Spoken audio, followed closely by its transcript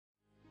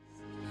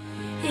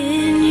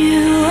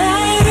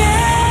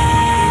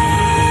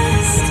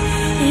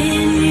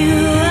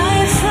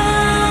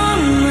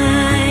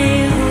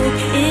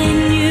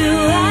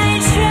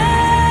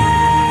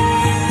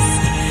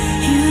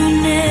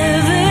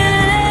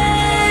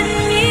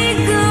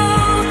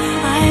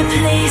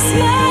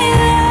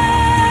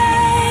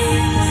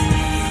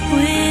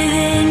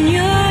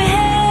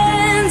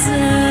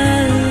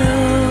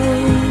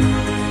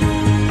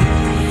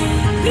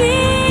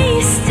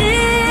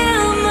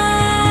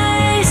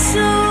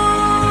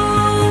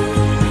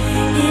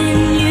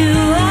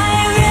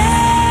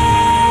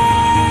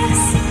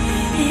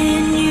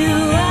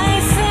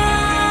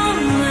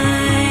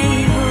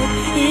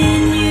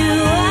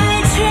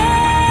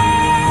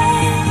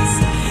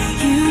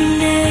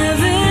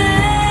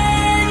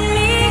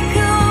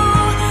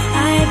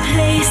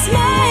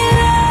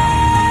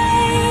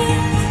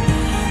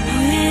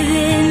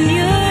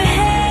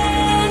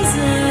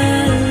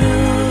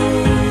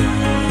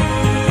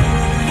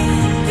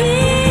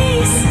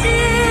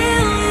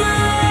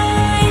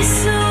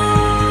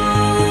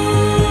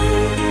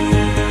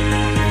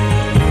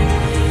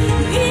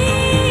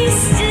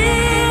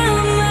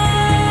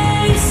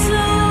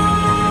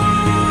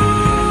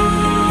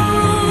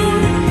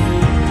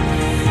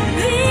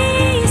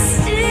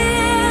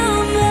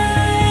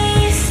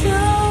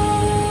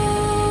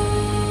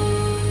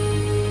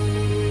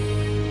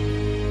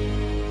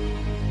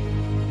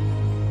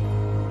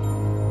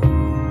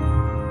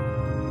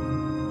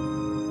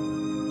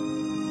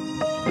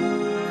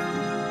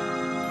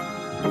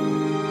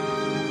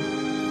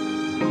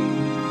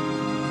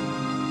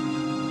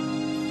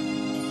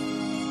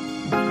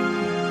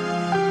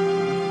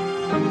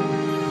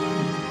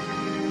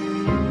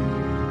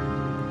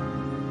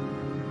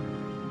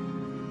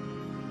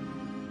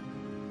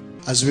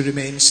As we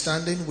remain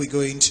standing, we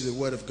go into the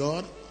Word of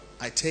God.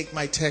 I take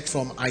my text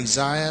from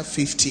Isaiah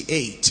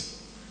 58.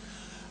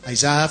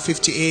 Isaiah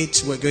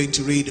 58, we're going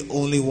to read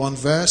only one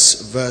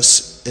verse,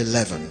 verse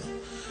 11.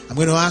 I'm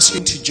going to ask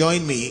you to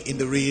join me in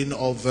the reading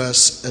of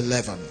verse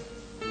 11.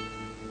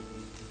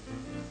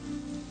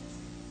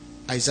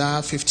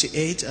 Isaiah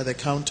 58, at the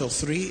count of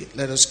 3,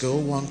 let us go.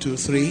 1, 2,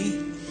 3.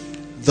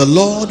 The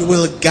Lord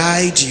will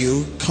guide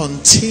you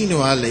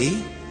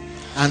continually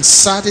and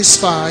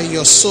satisfy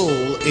your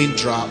soul in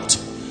drought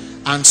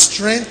and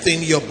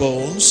strengthen your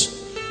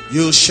bones.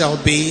 You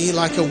shall be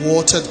like a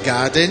watered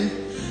garden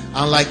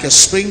and like a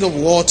spring of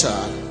water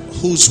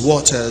whose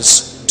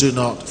waters do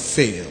not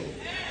fail.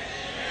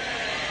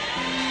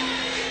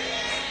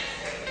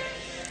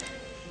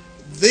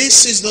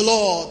 This is the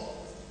Lord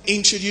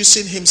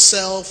introducing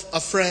himself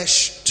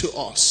afresh to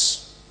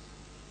us.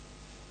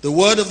 The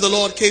word of the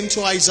Lord came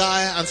to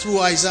Isaiah, and through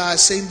Isaiah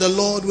saying, the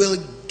Lord will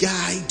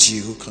guide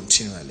you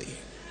continually.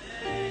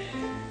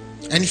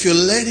 And if you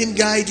let him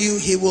guide you,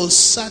 he will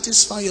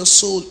satisfy your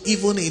soul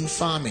even in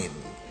famine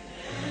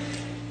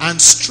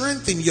and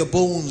strengthen your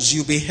bones.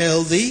 You'll be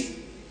healthy,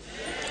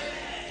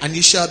 and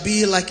you shall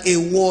be like a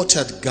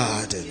watered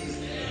garden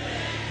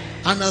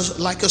and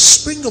like a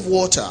spring of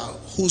water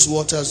whose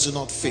waters do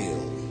not fail.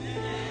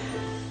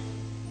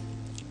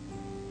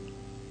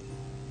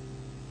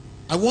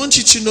 I want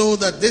you to know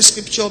that this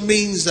scripture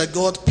means that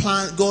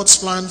God's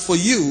plan for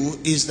you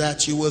is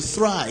that you will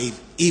thrive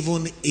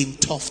even in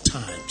tough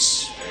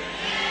times.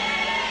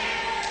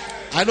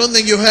 I don't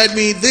think you heard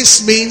me.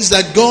 This means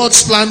that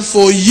God's plan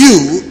for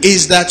you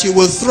is that you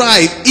will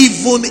thrive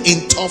even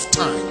in tough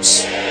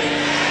times.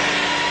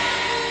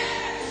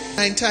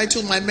 I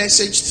entitled my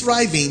message,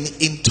 Thriving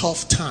in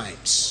Tough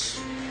Times.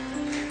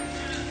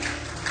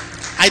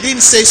 I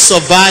didn't say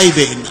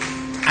surviving.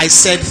 I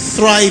said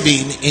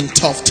thriving in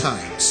tough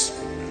times.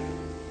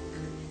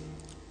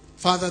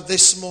 Father,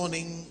 this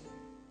morning,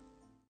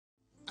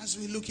 as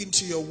we look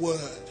into your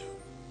word,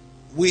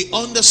 we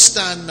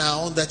understand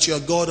now that you are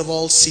God of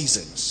all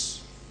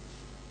seasons.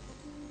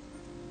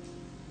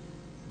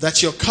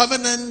 That your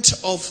covenant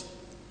of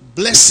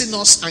blessing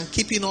us and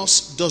keeping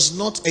us does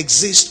not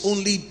exist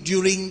only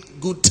during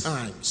good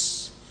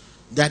times.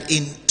 That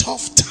in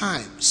tough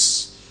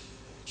times,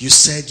 you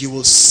said you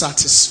will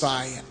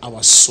satisfy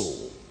our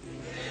soul.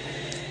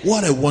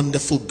 What a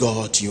wonderful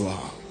God you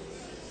are.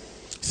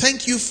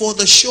 Thank you for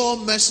the sure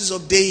mercies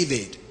of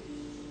David.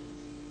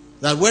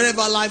 That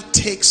wherever life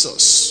takes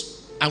us,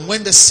 and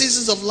when the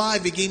seasons of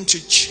life begin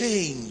to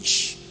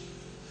change,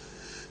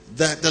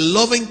 that the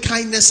loving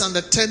kindness and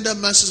the tender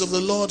mercies of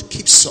the Lord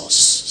keeps us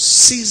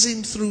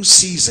season through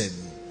season,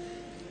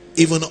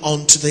 even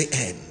unto the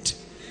end.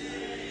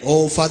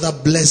 Oh, Father,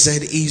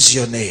 blessed is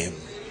your name.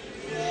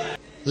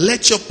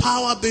 Let your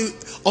power be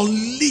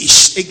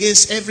unleashed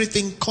against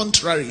everything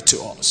contrary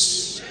to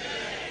us.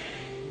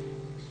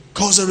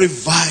 Cause a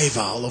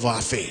revival of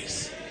our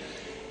faith,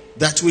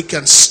 that we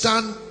can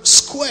stand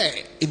square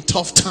in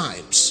tough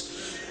times,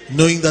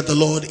 knowing that the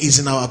Lord is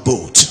in our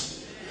boat.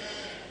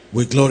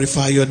 We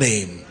glorify your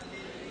name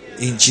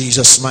in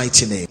Jesus'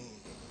 mighty name.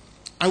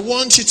 I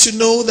want you to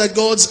know that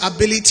God's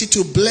ability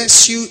to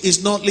bless you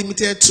is not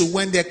limited to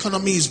when the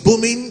economy is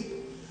booming.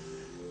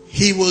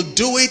 He will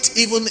do it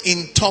even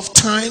in tough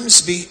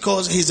times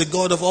because he's a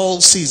God of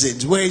all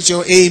seasons. Where is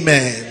your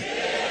amen?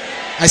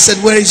 I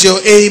said, where is your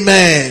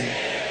amen?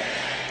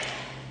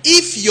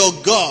 If your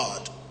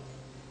God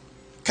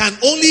can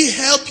only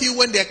help you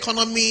when the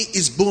economy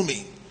is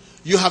booming,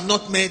 you have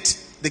not met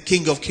the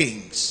King of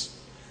Kings.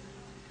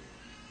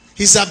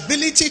 His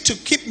ability to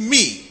keep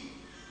me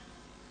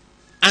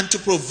and to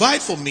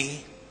provide for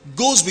me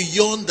goes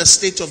beyond the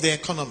state of the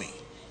economy.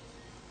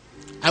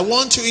 I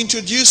want to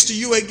introduce to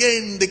you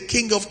again the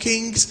King of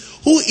Kings,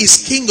 who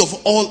is King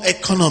of all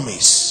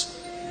economies.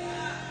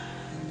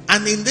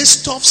 And in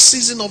this tough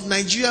season of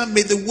Nigeria,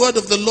 may the word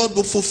of the Lord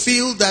be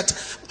fulfilled, that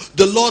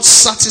the Lord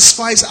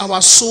satisfies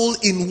our soul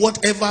in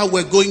whatever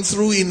we're going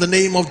through, in the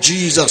name of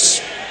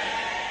Jesus.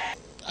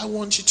 I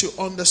want you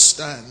to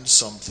understand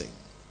something.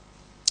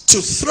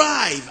 To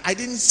thrive, I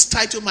didn't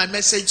title my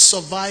message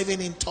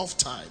Surviving in Tough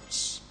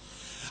Times.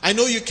 I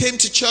know you came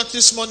to church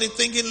this morning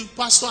thinking,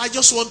 Pastor, I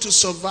just want to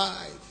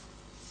survive.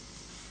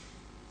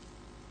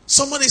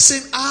 Someone is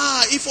saying,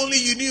 if only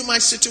you knew my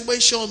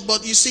situation.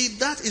 But you see,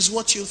 that is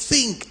what you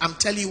think. I'm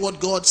telling you what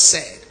God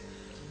said.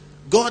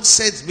 God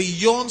said,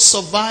 beyond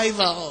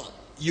survival,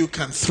 you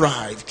can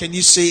thrive. Can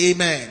you say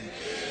amen?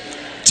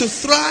 Amen. To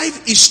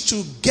thrive is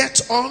to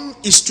get on,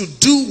 is to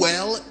do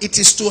well. It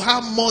is to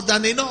have more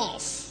than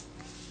enough.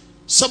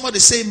 Somebody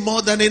say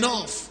more than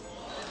enough.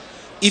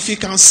 If you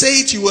can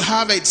say it, you will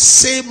have it.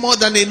 Say more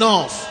than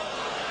enough.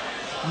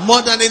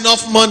 More than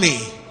enough money.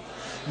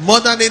 More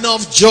than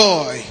enough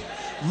joy.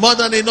 More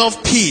than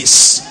enough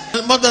peace.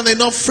 More than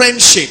enough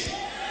friendship.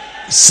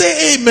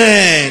 Say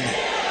amen.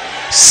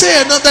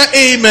 Say another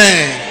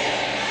amen.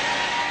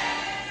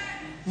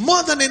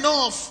 More than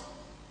enough.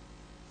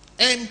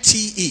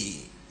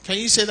 MTE. Can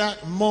you say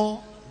that?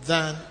 More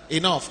than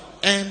enough.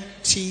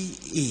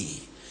 MTE.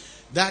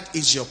 That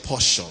is your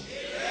portion.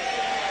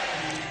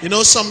 You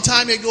know, some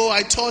time ago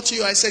I taught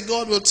you, I said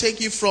God will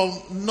take you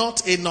from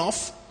not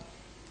enough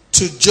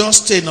to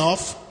just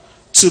enough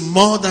to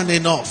more than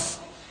enough.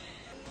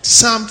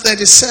 Psalm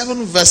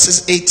 37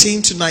 verses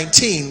 18 to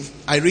 19.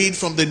 I read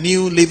from the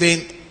New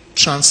Living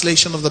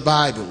Translation of the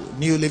Bible.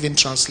 New Living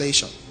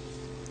Translation.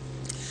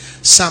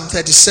 Psalm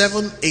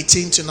 37,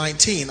 18 to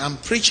 19. I'm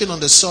preaching on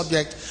the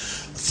subject,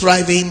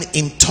 thriving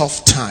in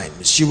tough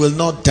times. You will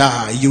not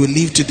die. You will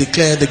live to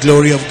declare the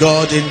glory of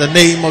God in the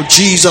name of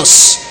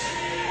Jesus.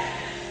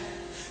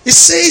 It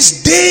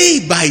says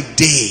day by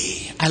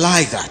day. I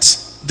like that.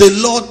 The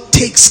Lord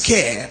takes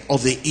care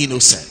of the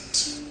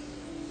innocent.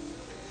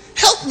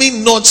 Help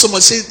me not so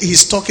much say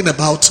he's talking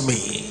about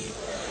me.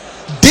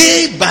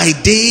 Day by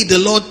day, the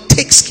Lord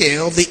takes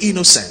care of the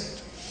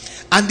innocent,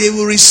 and they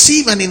will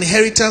receive an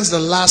inheritance that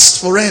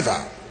lasts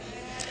forever.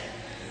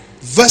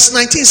 Verse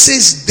 19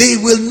 says, they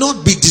will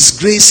not be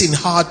disgraced in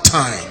hard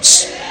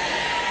times.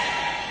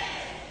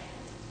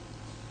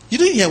 You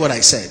didn't hear what I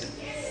said?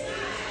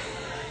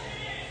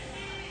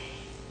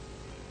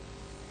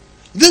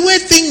 The way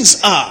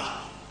things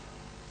are,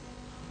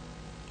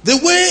 the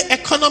way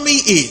economy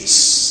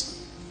is,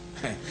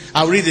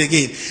 I'll read it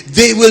again.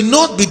 They will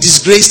not be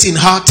disgraced in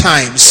hard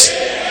times.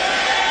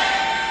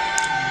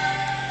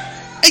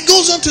 It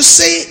goes on to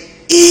say,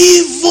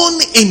 even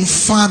in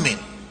famine.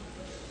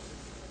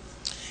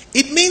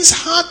 It means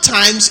hard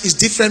times is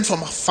different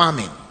from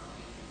famine.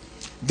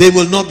 They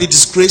will not be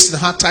disgraced in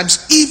hard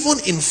times. Even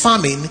in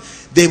famine,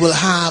 they will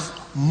have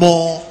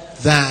more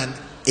than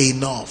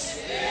enough.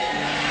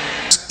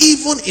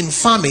 Even in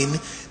famine,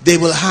 they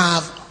will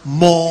have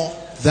more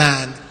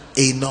than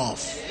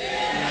enough.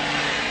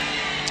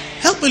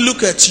 Help me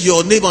look at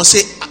your neighbor and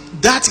say,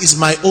 that is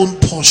my own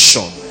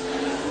portion.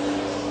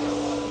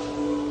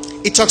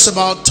 It talks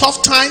about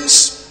tough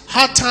times,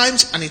 hard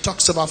times, and it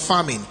talks about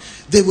famine.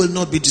 They will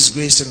not be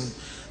disgraced in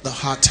the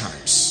hard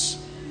times.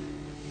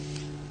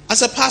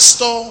 As a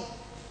pastor,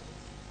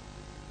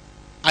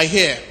 I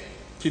hear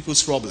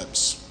people's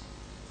problems.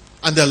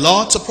 And there are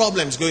lots of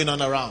problems going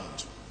on around.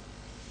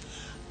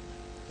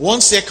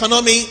 Once the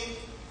economy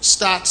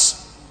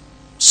starts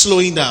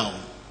slowing down,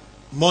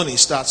 money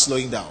starts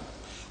slowing down.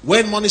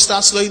 When money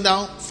starts slowing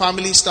down,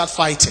 families start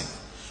fighting.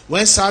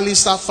 When families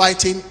start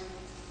fighting,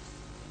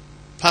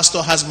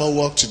 pastor has more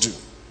work to do.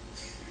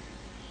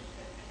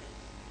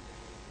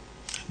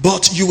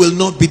 But you will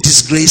not be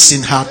disgraced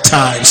in hard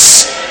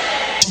times.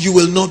 You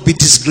will not be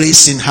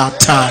disgraced in hard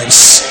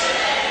times.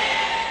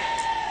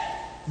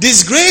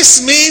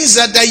 Disgrace means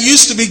that there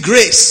used to be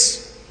grace.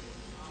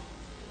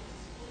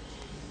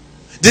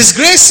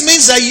 Disgrace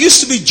means there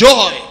used to be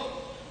joy.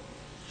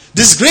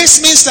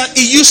 Disgrace means that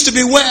it used to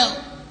be well.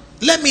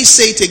 Let me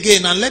say it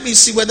again and let me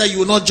see whether you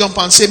will not jump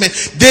and say amen.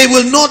 They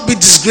will not be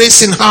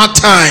disgraced in hard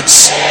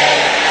times.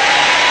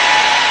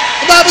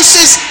 The Bible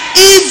says,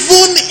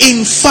 even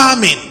in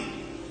famine,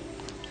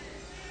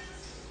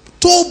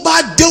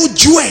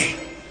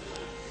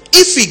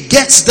 if it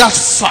gets that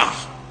far,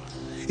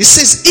 it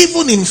says,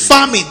 even in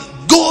famine,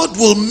 God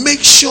will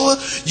make sure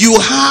you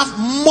have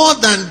more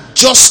than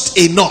just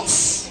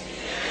enough.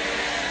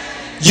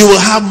 You will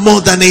have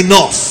more than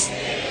enough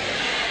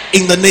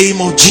in the name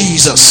of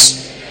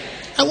Jesus.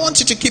 I want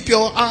you to keep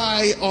your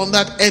eye on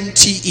that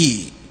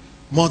MTE,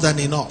 more than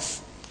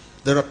enough.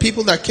 There are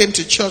people that came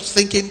to church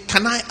thinking,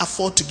 can I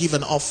afford to give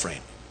an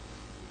offering?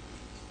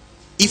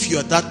 If you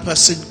are that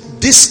person,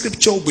 this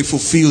scripture will be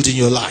fulfilled in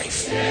your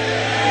life.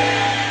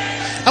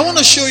 I want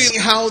to show you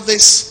how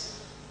this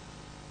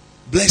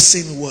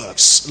blessing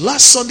works.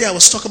 Last Sunday I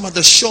was talking about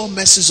the sure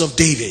mercies of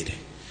David,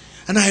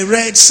 and I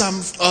read some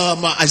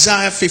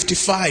Isaiah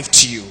 55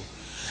 to you,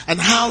 and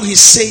how he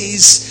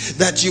says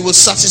that you will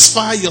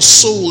satisfy your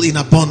soul in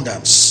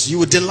abundance. You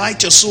will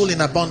delight your soul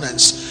in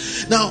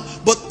abundance. Now,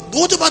 but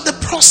what about the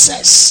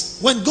process?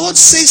 When God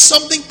says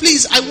something,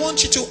 please, I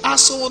want you to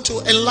ask someone to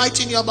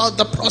enlighten you about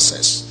the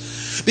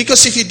process.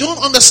 Because if you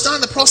don't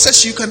understand the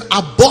process, you can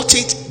abort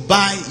it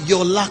by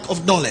your lack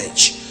of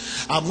knowledge.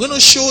 I'm going to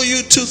show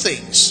you two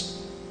things.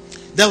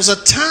 There was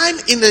a time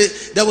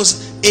there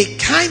was a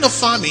kind of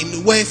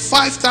famine where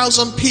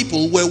 5,000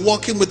 people were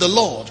walking with the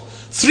Lord.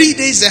 3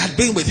 days they had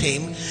been with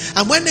him,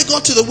 and when they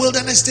got to the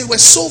wilderness, they were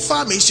so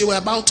famished they were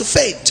about to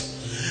faint,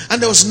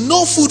 and there was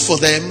no food for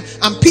them.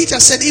 And Peter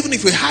said, even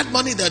if we had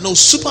money, there are no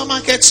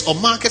supermarkets or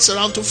markets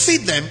around to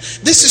feed them.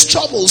 This is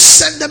trouble.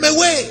 Send them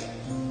away.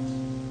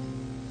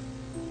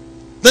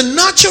 The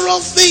natural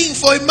thing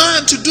for a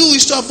man to do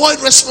is to avoid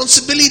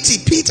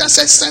responsibility. Peter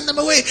says, send them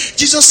away.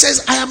 Jesus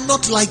says, I am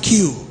not like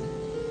you.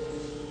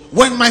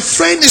 When my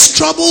friend is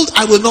troubled,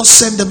 I will not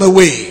send them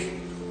away.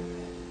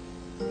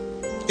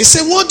 He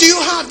said, what do you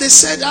have? They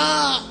said,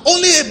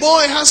 only a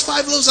boy has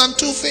 5 loaves and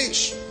 2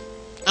 fish.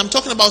 I'm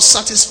talking about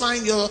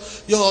satisfying your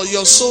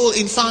soul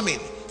in famine.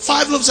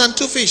 5 loaves and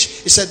 2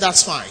 fish. He said,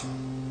 that's fine.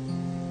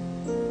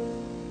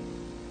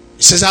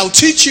 He says, I'll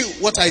teach you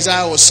what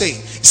Isaiah was saying.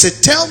 He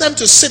said, tell them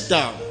to sit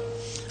down.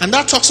 And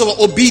that talks about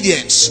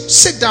obedience.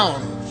 Sit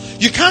down.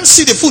 You can't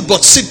see the food,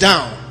 but sit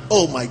down.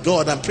 Oh my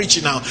God, I'm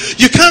preaching now.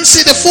 You can't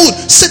see the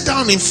food. Sit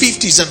down in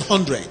 50s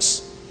and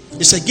 100s.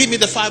 He said, give me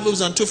the 5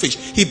 loaves and 2 fish.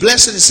 He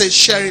blessed it and said,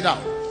 share it out.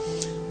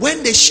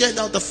 When they shared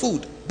out the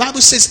food,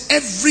 Bible says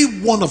every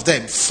one of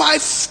them,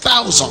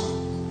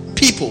 5,000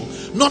 people,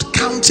 not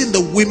counting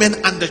the women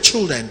and the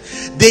children,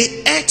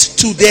 they ate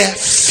to their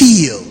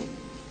fill.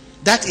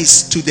 That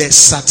is to their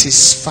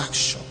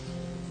satisfaction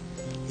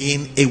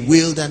in a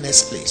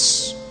wilderness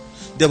place.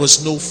 There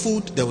was no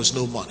food, there was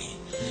no money.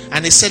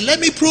 And he said, let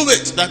me prove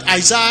it that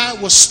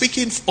Isaiah was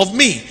speaking of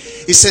me.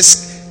 He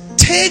says,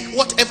 take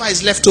whatever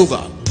is left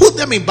over, put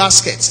them in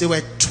baskets. There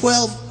were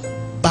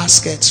 12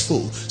 baskets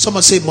full.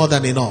 Someone say more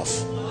than enough.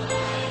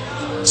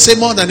 Say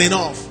more than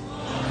enough.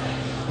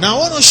 Now I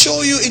want to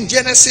show you in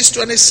Genesis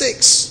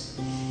 26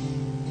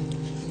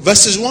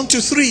 verses 1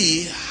 to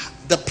 3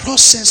 the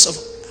process of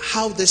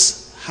how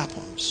this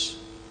happens.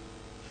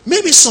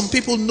 Maybe some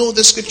people know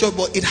the scripture,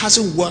 but it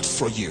hasn't worked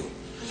for you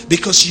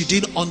because you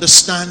didn't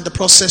understand the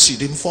process. You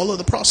didn't follow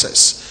the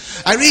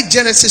process. I read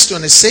Genesis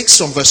 26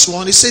 from verse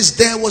 1. It says,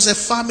 there was a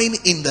famine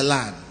in the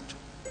land,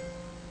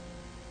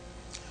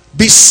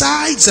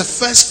 besides the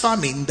first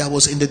famine that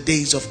was in the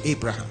days of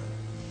Abraham.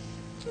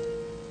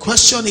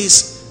 Question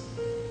is,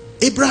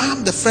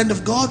 Abraham, the friend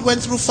of God,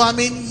 went through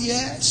famine?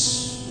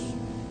 Yes.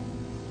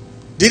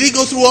 Did he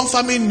go through one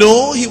famine?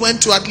 No, he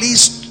went to at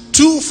least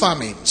 2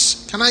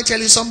 famines. Can I tell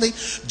you something?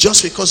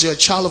 Just because you're a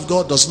child of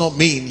God does not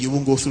mean you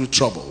won't go through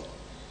trouble.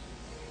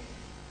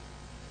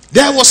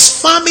 There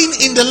was famine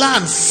in the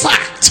land,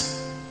 fact.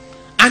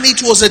 And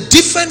it was a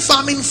different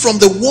famine from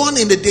the one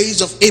in the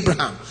days of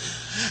Abraham.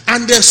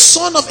 And the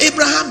son of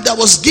Abraham that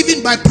was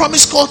given by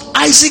promise called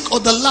Isaac, or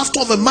the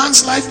laughter of a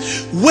man's life,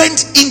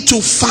 went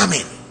into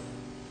famine.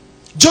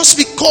 Just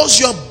because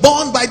you're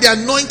born by the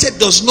anointed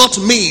does not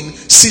mean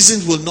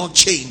seasons will not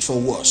change for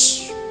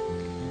worse.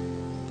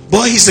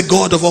 Boy, he's the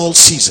God of all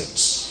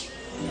seasons.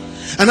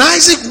 And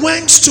Isaac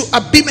went to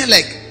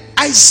Abimelech.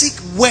 Isaac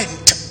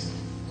went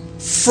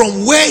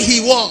from where he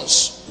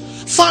was.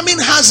 Famine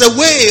has a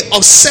way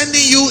of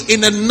sending you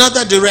in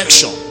another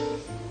direction.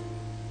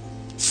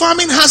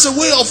 Famine has a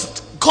way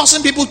of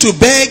causing people to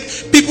beg,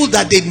 people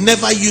that they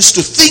never used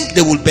to think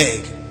they would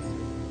beg.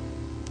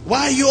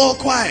 Why are you all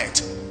quiet?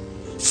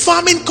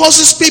 Famine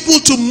causes people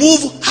to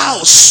move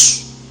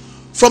house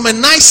from a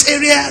nice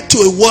area to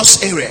a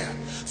worse area.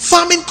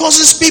 Famine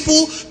causes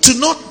people to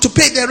not to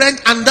pay their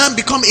rent and then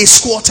become a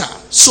squatter.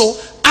 So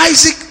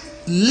Isaac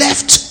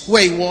left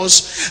where he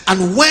was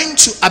and went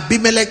to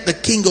Abimelech, the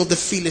king of the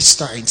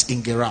Philistines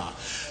in Gerar.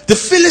 The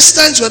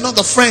Philistines were not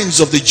the friends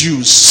of the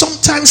Jews.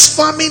 Sometimes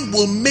famine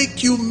will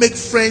make you make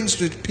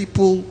friends with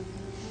people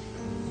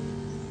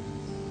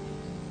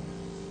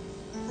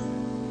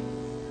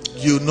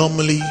you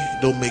normally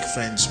don't make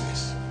friends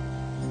with.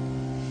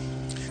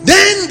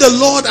 Then the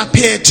Lord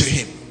appeared to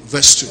him.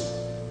 Verse 2.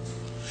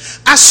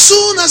 As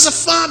soon as a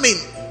famine,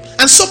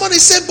 and somebody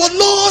said, but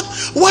Lord,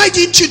 why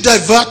didn't you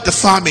divert the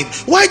famine?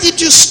 Why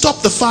did you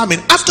stop the famine?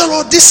 After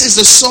all, this is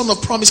the son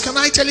of promise. Can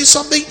I tell you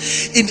something?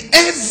 In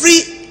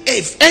every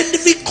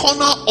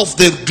corner of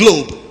the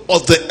globe,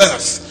 of the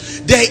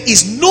earth, there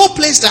is no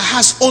place that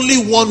has only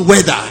one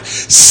weather.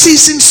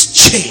 Seasons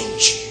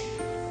change.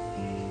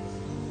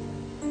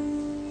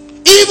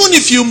 Even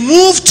if you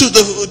move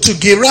to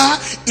Gerar,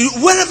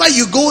 wherever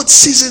you go,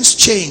 seasons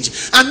change,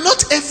 and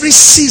not every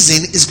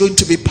season is going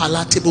to be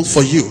palatable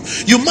for you.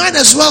 You might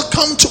as well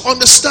come to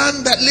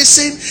understand that,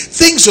 listen,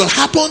 things will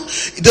happen.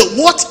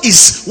 What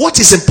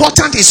is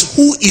important is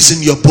who is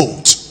in your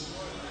boat.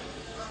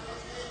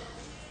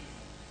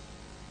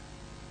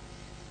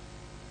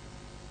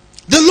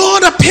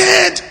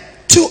 appeared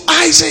to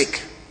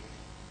Isaac.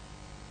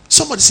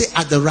 Somebody say,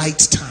 at the right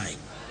time.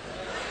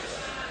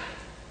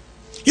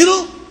 You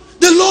know,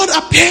 the Lord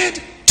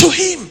appeared to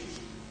him.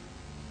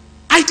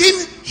 I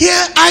didn't hear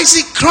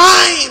Isaac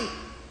crying.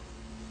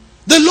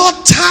 The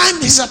Lord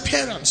timed his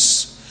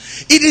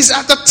appearance. It is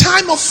at the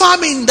time of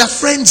famine that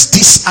friends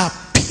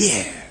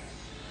disappear.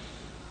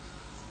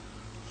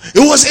 It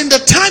was in the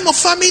time of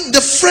famine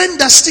the friend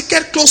that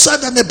sticked closer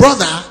than the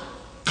brother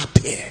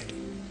appeared.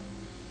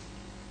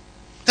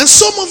 And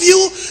some of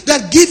you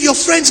that give your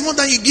friends more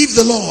than you give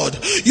the Lord,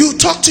 you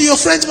talk to your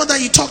friends more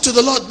than you talk to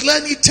the Lord.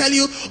 Let me tell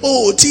you,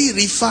 oh, ti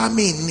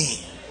famine.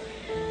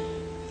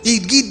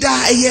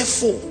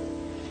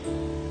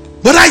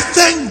 But I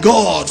thank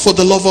God for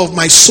the love of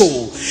my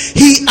soul.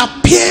 He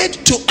appeared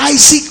to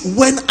Isaac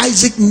when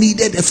Isaac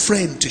needed a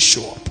friend to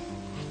show up,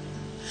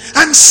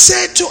 and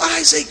said to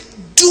Isaac,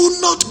 do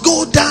not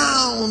go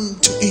down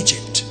to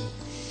Egypt.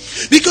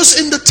 Because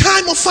in the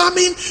time of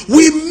famine,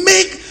 we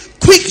make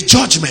quick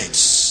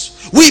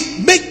judgments.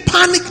 We make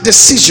panic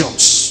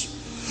decisions.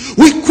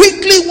 We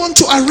quickly want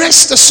to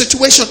arrest the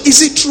situation.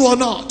 Is it true or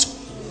not?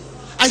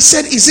 I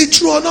said, is it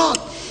true or not?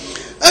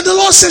 And the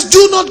Lord says,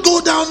 do not go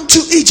down to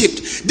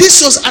Egypt.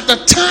 This was at the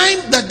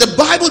time that the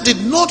Bible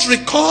did not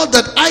recall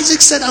that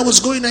Isaac said, I was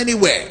going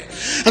anywhere.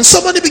 And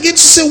somebody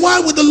begins to say, why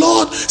would the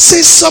Lord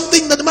say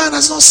something that the man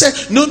has not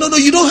said? No,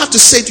 you don't have to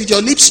say it with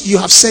your lips. You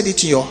have said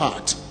it in your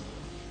heart.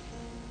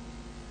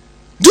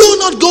 Do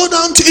not go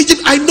down to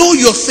Egypt. I know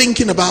you're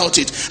thinking about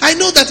it. I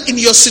know that in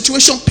your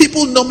situation,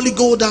 people normally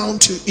go down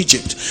to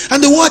Egypt.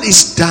 And the word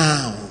is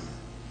down.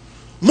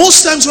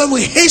 Most times when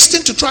we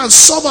hasten to try and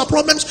solve our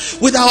problems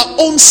with our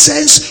own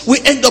sense, we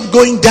end up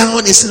going down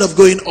instead of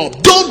going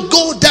up. Don't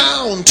go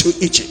down to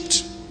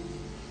Egypt.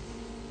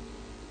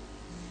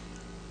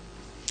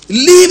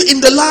 Live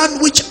in the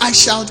land which I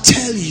shall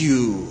tell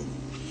you.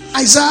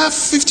 Isaiah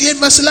 58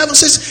 verse 11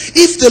 says,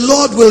 if the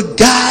Lord will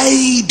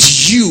guide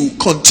you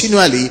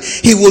continually,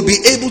 he will be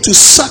able to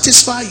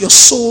satisfy your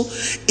soul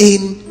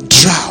in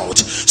drought.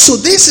 So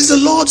this is the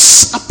Lord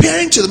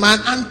appearing to the man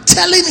and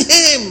telling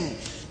him,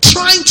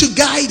 trying to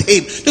guide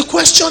him. The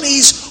question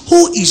is,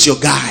 who is your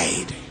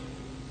guide?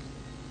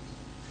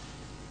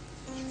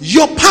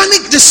 Your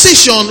panic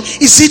decision,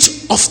 is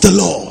it of the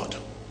Lord?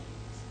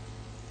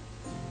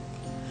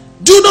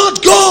 Do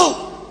not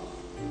go.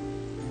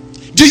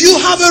 Do you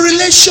have a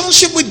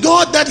relationship with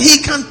God that he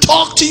can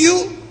talk to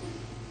you?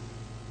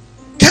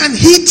 Can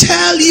he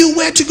tell you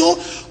where to go?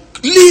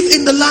 Live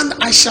in the land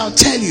I shall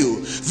tell you.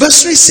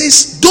 Verse 3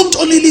 says, don't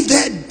only live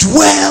there,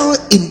 dwell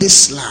in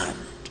this land.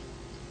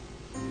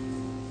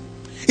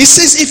 It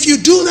says, if you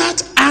do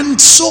that, and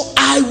so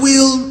I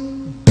will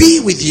be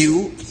with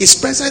you, his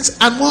presence,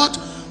 and what?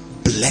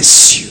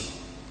 Bless you.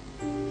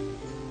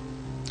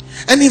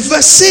 And in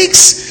verse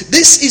 6,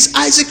 this is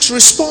Isaac's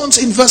response.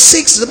 In verse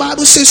 6, the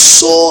Bible says,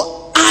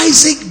 so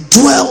Isaac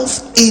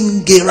dwelt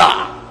in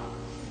Gerar.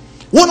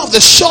 One of the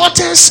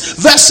shortest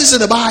verses in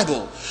the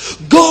Bible.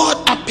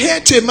 God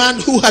appeared to a man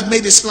who had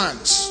made his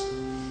plans.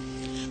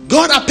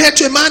 God appeared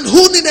to a man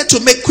who needed to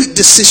make quick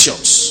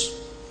decisions.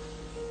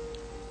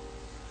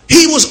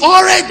 He was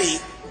already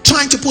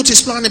trying to put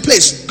his plan in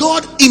place.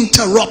 God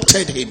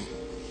interrupted him.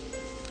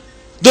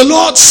 The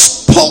Lord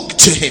spoke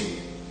to him.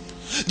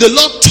 The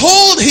Lord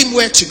told him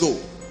where to go.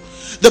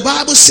 The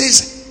Bible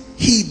says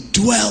he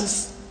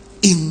dwelt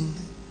in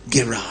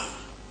Gerar.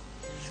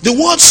 The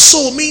word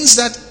so means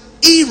that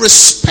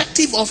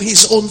irrespective of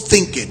his own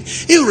thinking,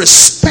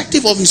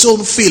 irrespective of his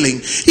own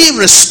feeling,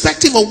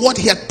 irrespective of what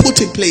he had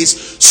put in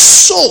place,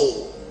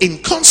 so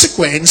in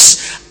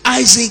consequence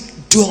Isaac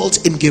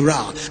dwelt in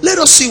Gerar. Let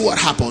us see what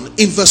happened.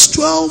 In verse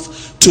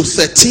 12 to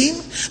 13,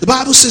 the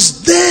Bible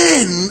says,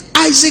 then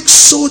Isaac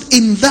sowed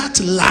in that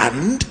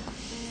land,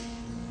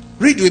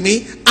 read with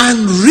me,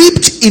 and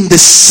reaped in the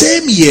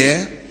same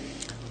year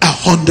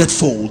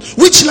 100-fold.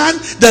 Which land?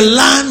 The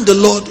land the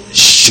Lord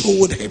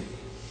showed him.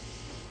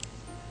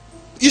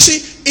 You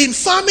see, in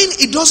farming,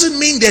 it doesn't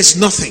mean there's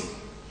nothing.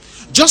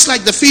 Just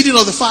like the feeding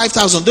of the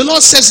 5,000. The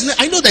Lord says,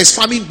 I know there's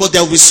famine, but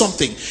there will be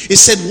something. He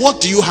said, what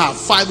do you have?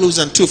 5 loaves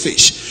and 2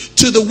 fish.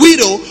 To the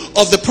widow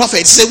of the prophet,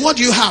 he said, what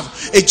do you have?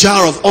 A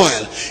jar of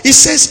oil. He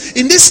says,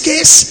 in this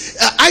case,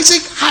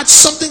 Isaac had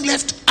something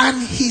left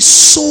and he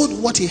sowed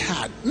what he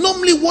had.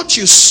 Normally what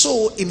you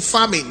sow in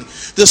farming,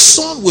 the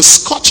sun will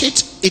scorch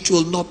it, it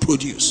will not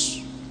produce.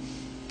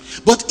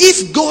 But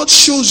if God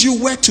shows you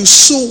where to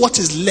sow what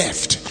is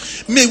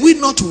left, may we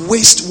not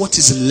waste what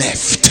is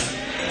left.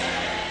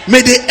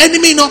 May the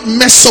enemy not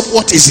mess up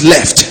what is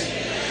left.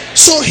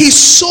 So he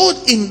sowed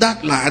in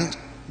that land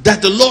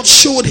that the Lord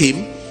showed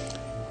him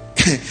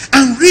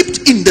and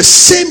reaped in the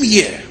same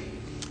year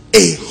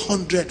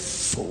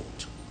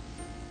 100-fold.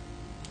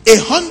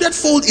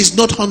 100-fold is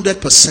not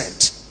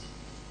 100%.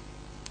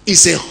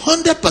 It's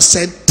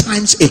 100%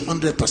 times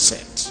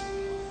 100%.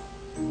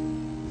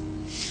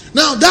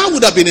 Now that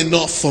would have been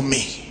enough for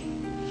me.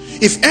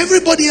 If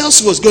everybody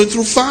else was going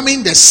through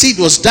famine, their seed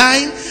was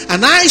dying,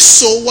 and I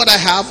sow what I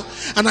have,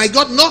 and I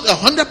got not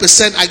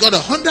 100%, I got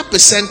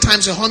 100%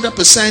 times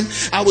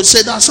 100%, I would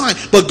say that's fine.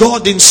 But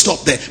God didn't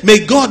stop there.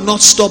 May God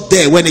not stop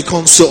there when it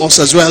comes to us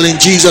as well, in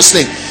Jesus'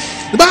 name.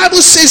 The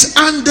Bible says,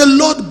 and the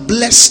Lord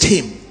blessed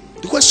him.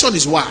 The question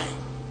is why?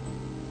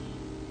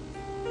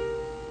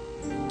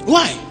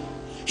 Why?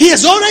 He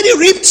has already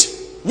reaped.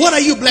 What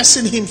are you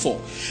blessing him for?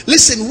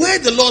 Listen, where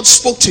the Lord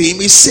spoke to him,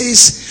 he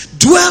says,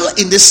 dwell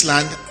in this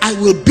land, I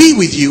will be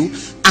with you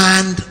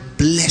and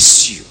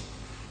bless you.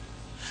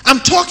 I'm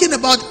talking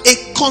about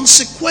a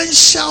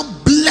consequential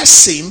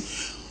blessing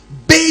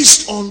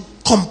based on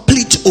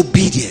complete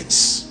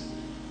obedience.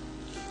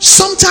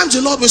 Sometimes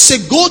the Lord will say,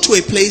 go to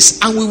a place,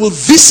 and we will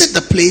visit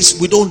the place,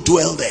 we don't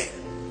dwell there.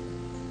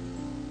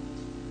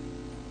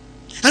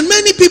 And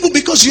many people,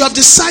 because you have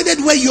decided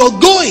where you're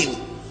going,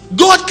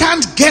 God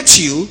can't get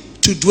you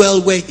to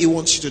dwell where he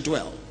wants you to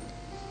dwell.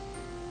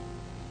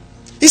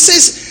 He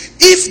says,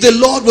 if the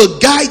Lord will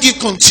guide you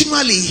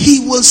continually,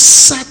 he will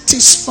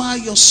satisfy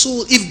your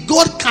soul. If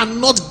God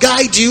cannot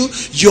guide you,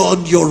 you're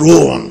on your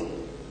own.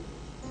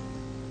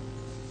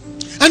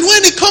 And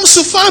when it comes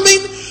to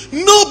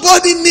farming,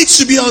 nobody needs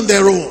to be on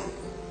their own.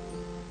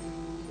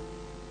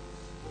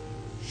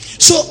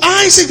 So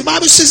Isaac, the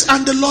Bible says,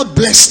 and the Lord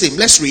blessed him.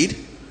 Let's read.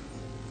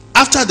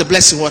 After the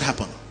blessing, what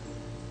happened?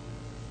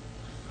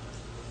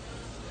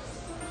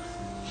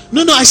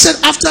 No, I said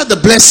after the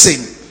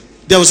blessing,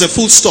 there was a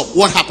full stop.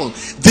 What happened?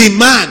 The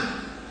man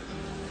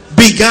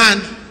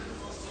began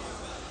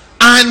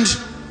and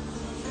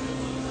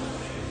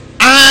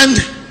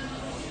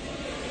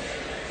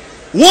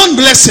one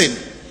blessing.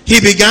 He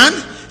began,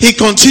 he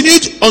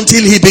continued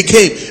until he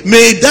became.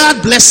 May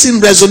that blessing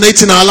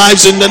resonate in our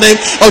lives in the name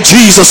of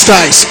Jesus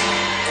Christ.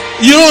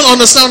 You don't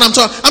understand what I'm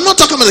talking. I'm not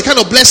talking about the kind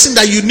of blessing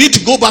that you need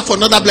to go back for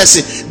another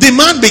blessing. The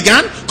man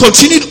began,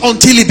 continued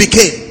until he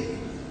became.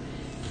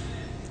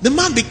 The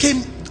man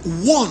became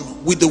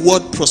one with the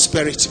word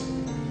prosperity.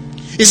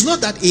 It's not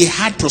that he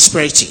had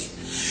prosperity.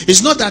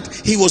 It's not that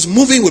he was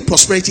moving with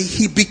prosperity.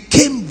 He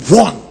became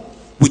one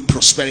with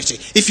prosperity.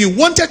 If you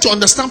wanted to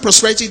understand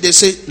prosperity, they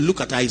say,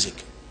 look at Isaac.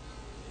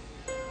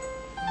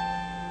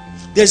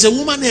 There's a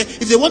woman here.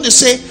 If they want to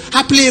say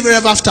happily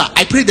ever after,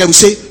 I pray they will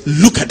say,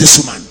 look at this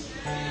woman.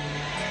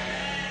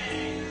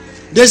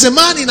 There's a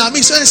man in our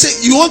midst. When they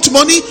say, you want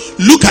money?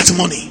 Look at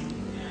money.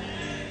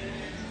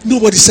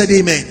 Nobody said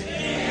amen.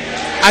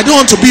 I don't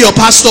want to be your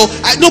pastor.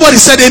 Nobody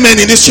said amen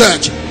in this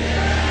church.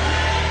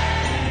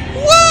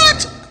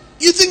 What?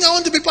 You think I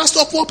want to be pastor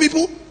of poor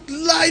people?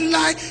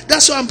 Lie.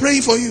 That's why I'm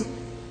praying for you.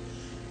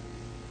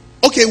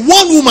 Okay,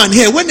 one woman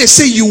here, when they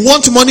say you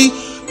want money,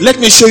 let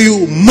me show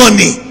you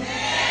money.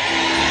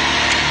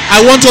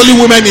 I want only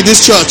women in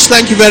this church.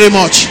 Thank you very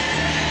much.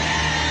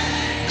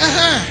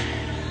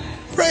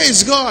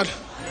 Praise God.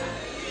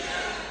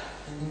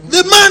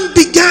 The man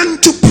began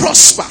to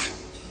prosper.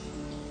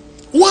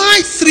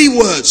 Why 3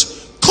 words?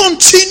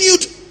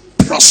 Continued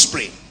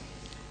prospering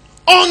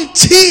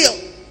until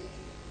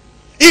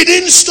he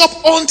didn't stop,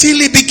 until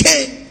he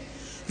became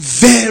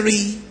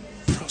very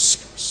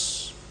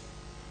prosperous.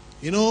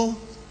 You know,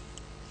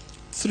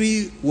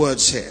 3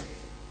 words here,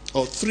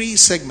 or 3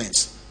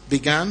 segments: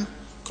 began,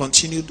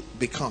 continued,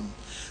 become.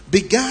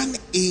 Began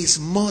is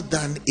more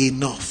than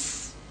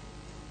enough.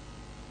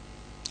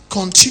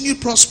 Continued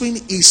prospering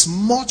is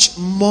much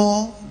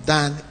more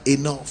than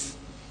enough.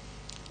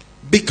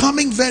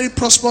 Becoming very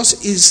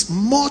prosperous is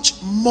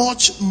much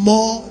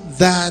more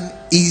than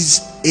is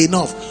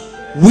enough.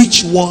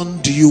 Which one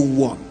do you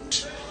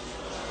want?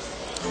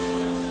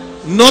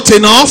 Not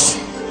enough?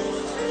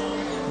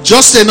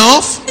 Just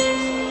enough?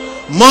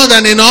 More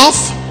than enough?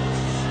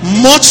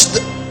 Much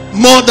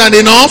more than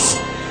enough?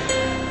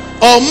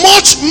 Or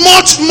much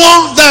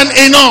more than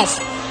enough?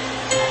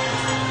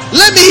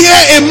 Let me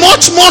hear a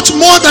much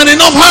more than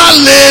enough.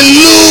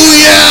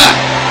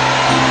 Hallelujah.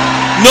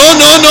 No,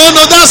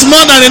 that's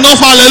more than enough.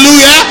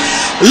 Hallelujah.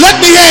 Let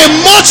me hear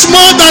much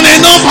more than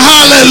enough.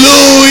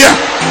 Hallelujah.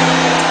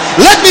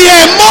 Let me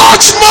hear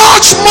much more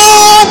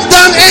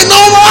than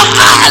enough.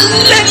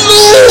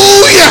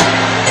 Hallelujah.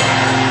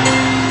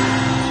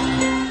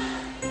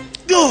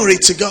 Glory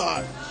to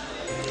God.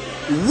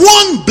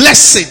 One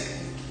blessing.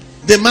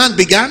 The man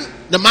began,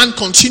 the man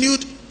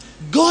continued.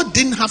 God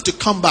didn't have to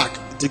come back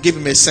to give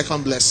him a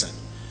second blessing.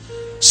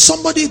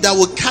 Somebody that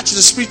will catch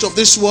the spirit of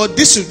this word,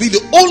 this will be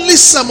the only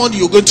sermon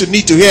you're going to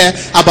need to hear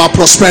about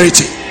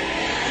prosperity.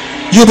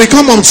 You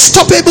become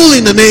unstoppable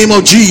in the name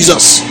of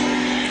Jesus.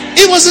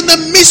 It was in the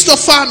midst of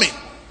famine.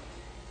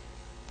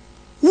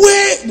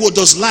 Where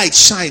does light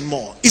shine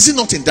more? Is it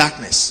not in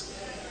darkness?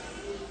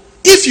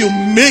 If you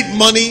made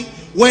money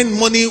when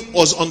money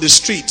was on the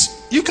street,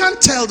 you can't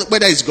tell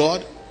whether it's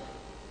God.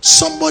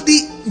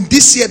 Somebody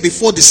this year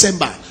before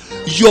December,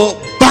 your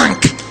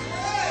bank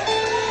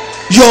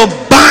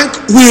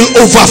will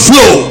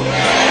overflow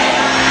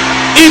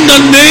in the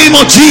name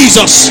of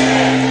Jesus.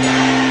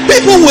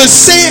 People will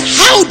say,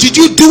 how did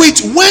you do it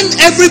when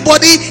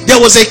there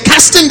was a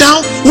casting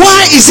down?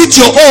 Why is it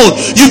your own?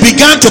 You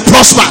began to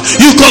prosper.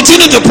 You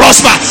continue to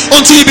prosper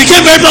until you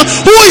became very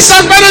prosperous. Who is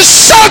that better?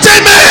 Shout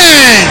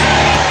amen.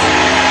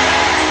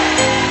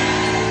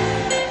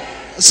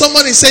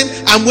 Somebody saying,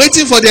 I'm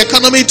waiting for the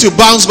economy to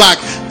bounce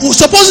back.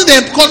 Supposing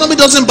the economy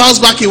doesn't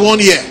bounce back in 1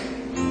 year.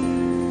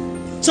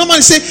 Somebody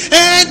say,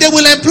 they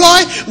will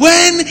employ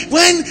when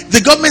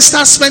the government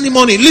starts spending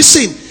money.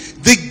 Listen,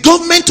 the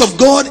government of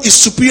God is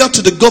superior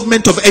to the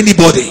government of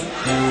anybody.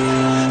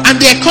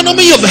 And the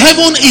economy of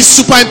heaven is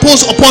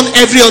superimposed upon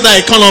every other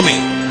economy.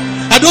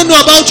 I don't know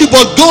about you,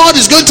 but God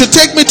is going to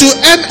take me to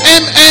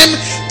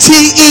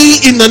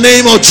MMMTE in the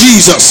name of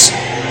Jesus.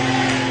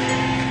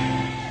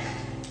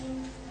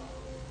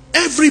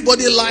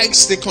 Everybody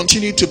likes they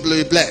continue to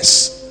be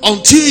blessed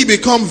until you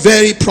become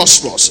very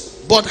prosperous.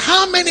 But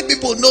how many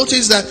people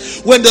notice that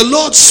when the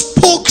Lord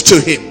spoke to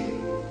him,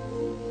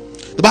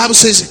 the Bible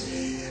says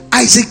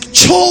Isaac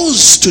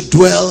chose to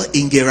dwell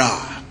in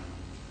Gerar.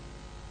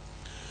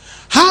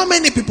 How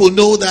many people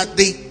know that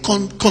the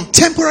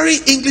contemporary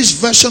English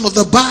version of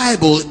the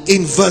Bible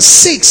in verse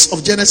 6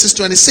 of Genesis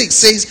 26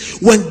 says,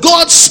 when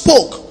God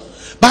spoke,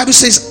 Bible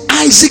says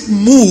Isaac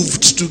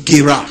moved to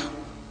Gerar.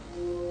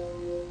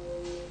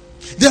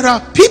 There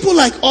are people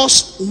like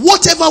us,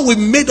 whatever we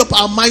made up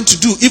our mind to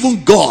do,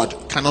 even God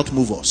cannot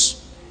move us.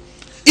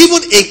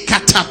 Even a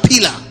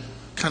caterpillar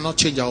cannot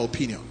change our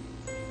opinion.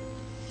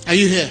 Are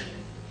you here?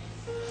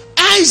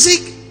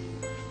 Isaac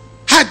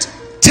had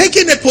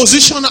taken a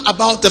position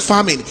about the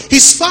famine.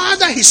 His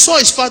father, he saw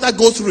his father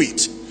go through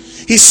it.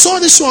 He saw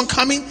this one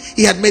coming,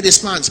 he had made his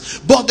plans.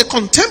 But the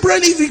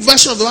contemporary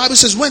version of the Bible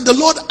says, when the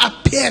Lord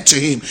appeared to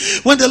him,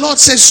 when the Lord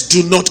says,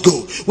 do not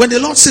go, when the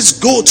Lord says,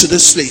 go to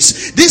this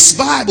place, this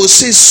Bible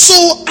says,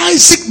 so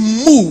Isaac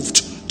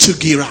moved to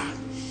Gerar.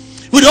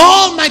 With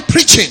all my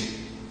preaching,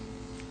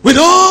 with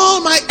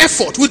all my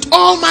effort, with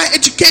all my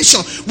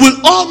education, with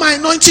all my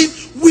anointing,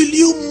 will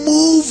you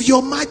move,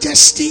 your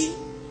majesty?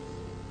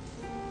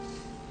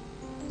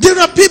 There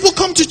are people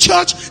come to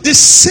church, the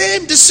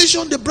same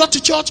decision they brought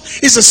to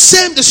church is the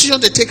same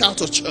decision they take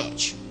out of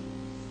church.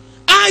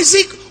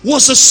 Isaac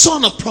was a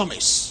son of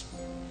promise.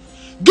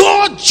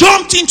 God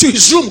jumped into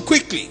his room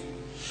quickly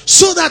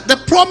so that the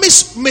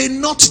promise may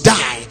not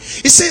die.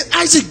 He said,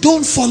 Isaac,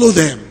 don't follow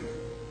them.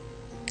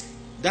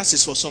 That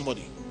is for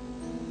somebody.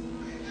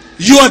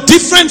 You are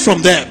different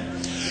from them.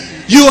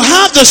 You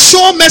have the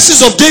sure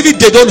message of David,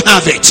 they don't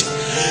have it.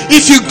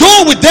 If you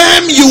go with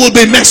them, you will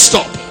be messed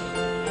up.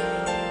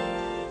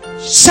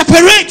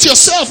 Separate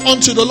yourself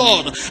unto the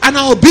Lord, and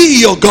I will be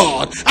your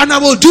God, and I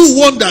will do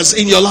wonders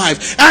in your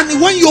life.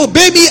 And when you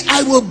obey me,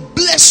 I will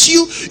bless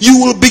you. You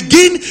will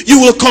begin,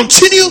 you will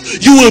continue,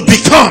 you will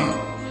become.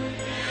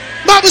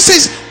 Bible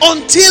says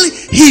until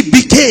he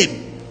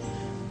became.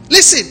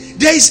 Listen,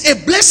 there is a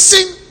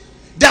blessing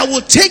that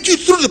will take you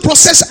through the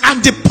process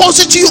and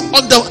deposit you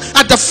on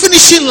at the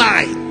finishing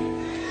line.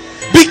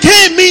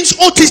 Became means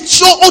it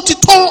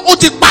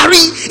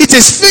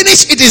is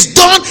finished, it is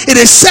done, it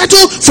is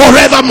settled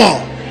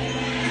forevermore.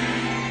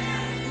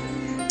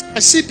 I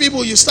see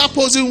people, you start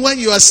posing when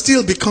you are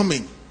still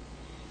becoming.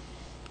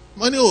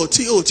 Money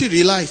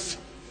real life.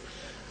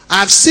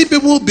 I've seen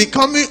people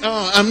becoming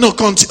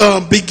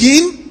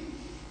begin.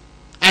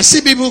 I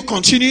see people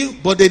continue,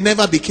 but they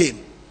never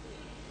became.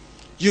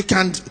 You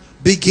can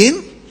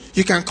begin,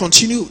 you can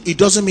continue, it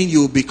doesn't mean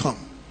you will become.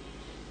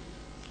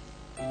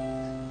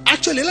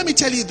 Actually, let me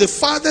tell you, the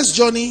father's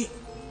journey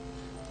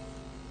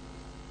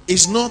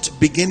is not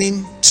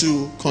beginning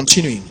to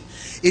continuing.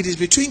 It is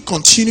between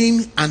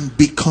continuing and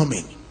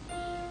becoming.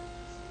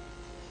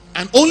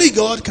 And only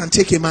God can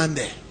take a man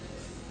there.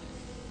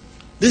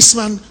 This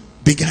man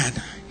began.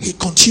 He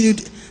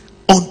continued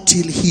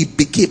until he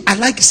became. I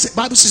like the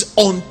Bible says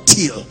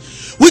until.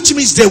 Which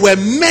means there were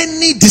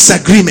many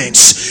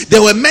disagreements.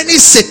 There were many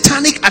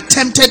satanic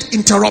attempted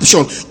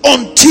interruptions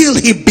until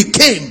he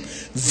became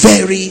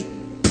very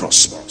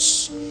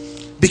prosperous,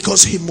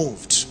 because he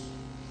moved.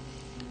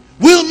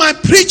 Will my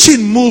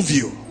preaching move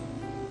you?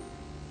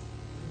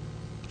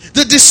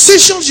 The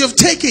decisions you've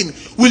taken,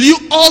 will you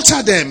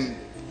alter them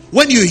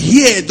when you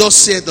hear thus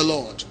saith the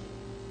Lord?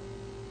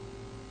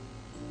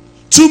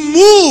 To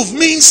move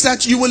means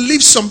that you will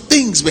leave some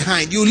things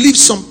behind. You leave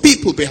some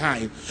people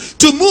behind.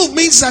 To move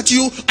means that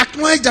you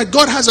acknowledge that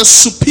God has a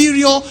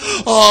superior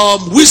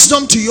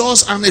wisdom to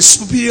yours and a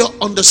superior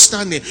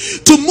understanding.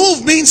 To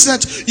move means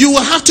that you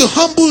will have to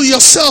humble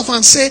yourself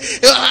and say,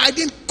 I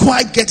didn't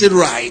quite get it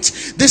right.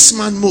 This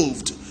man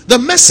moved. The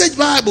Message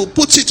Bible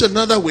puts it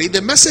another way.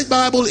 The Message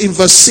Bible in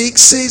verse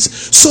 6 says,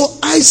 so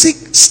Isaac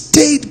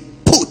stayed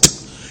put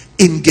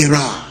in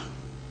Gerar.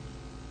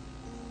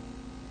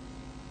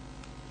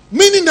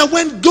 Meaning that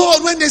when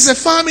there's a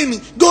famine,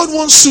 God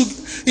wants to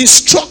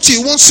instruct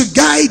you, wants to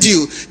guide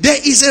you. There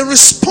is a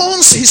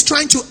response he's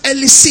trying to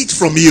elicit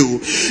from you.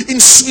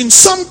 In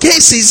some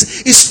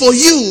cases, it's for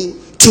you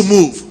to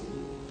move.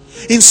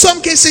 In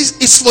some cases,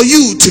 it's for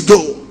you to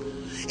go.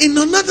 In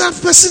another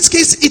person's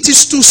case, it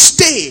is to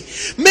stay.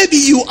 Maybe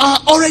you are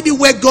already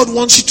where God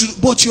wants you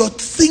to, but you're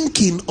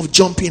thinking of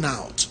jumping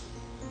out.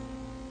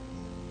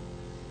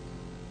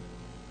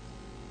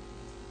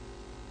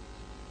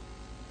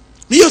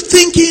 You're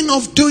thinking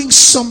of doing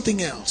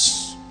something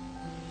else.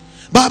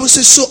 Bible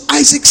says, so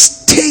Isaac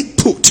stayed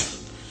put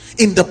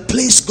in the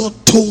place God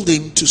told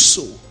him to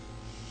sow.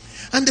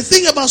 And the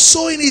thing about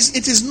sowing is,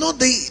 it is not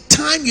the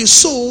time you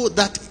sow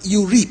that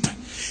you reap.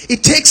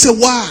 It takes a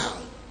while.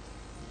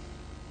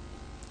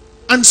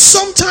 And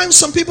sometimes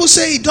some people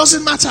say it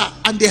doesn't matter,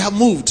 and they have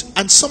moved,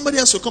 and somebody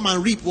else will come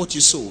and reap what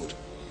you sowed.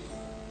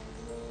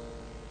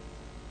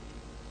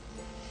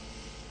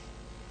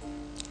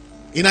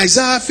 In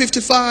Isaiah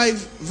 55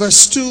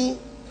 verse 2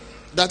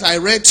 that I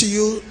read to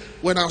you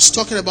when I was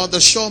talking about the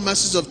sure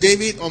mercies of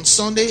David on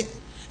Sunday,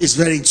 is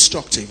very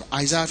instructive.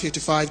 Isaiah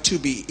 55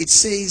 2b, it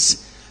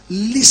says,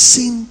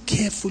 listen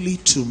carefully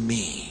to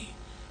me,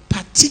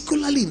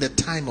 particularly in the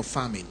time of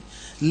famine.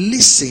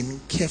 Listen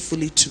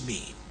carefully to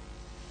me,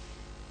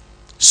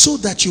 so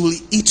that you will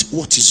eat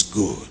what is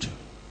good,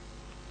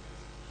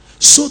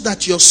 so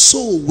that your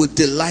soul will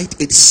delight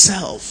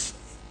itself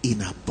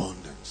in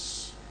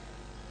abundance.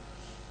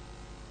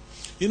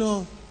 You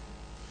know,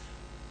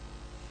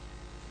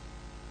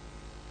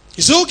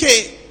 it's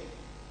okay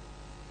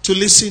to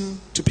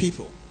listen to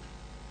people,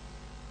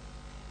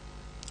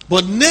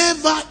 but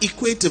never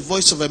equate the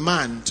voice of a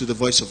man to the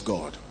voice of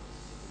God.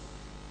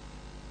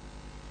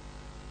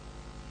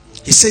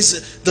 He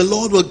says the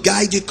Lord will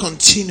guide you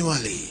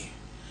continually,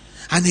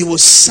 and he will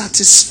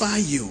satisfy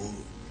you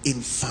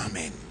in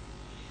famine.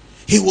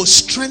 He will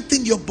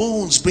strengthen your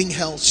bones, bring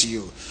health to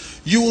you.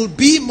 You will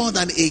be more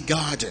than a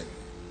garden.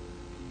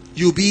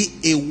 You'll be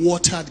a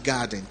watered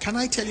garden. Can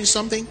I tell you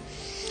something?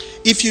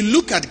 If you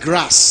look at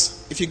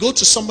grass, if you go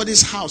to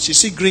somebody's house, you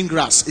see green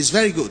grass. It's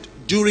very good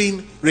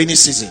during rainy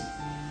season.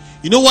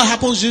 You know what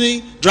happens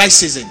during dry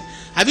season?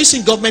 Have you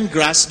seen government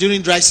grass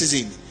during dry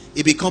season?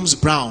 It becomes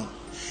brown.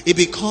 It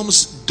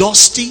becomes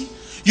dusty.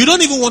 You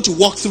don't even want to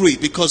walk through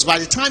it, because by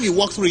the time you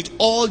walk through it,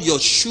 all your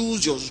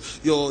shoes,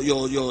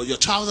 your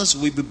trousers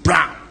will be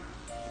brown,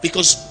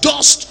 because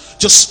dust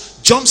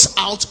just jumps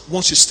out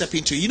once you step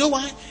into it. You know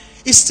why?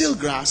 It's still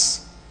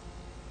grass,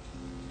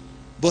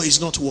 but it's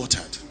not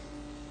watered.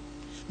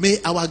 May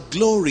our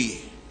glory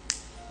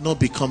not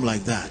become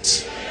like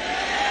that.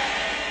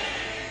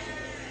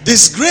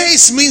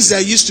 Disgrace means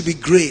there used to be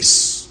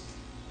grace,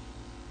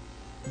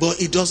 but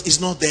it's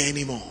not there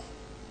anymore.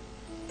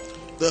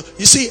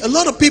 You see, a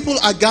lot of people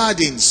are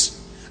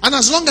gardens, and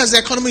as long as the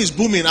economy is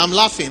booming, I'm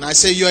laughing. I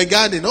say, you're a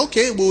garden.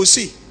 Okay, we will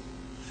see.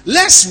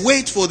 Let's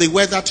wait for the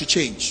weather to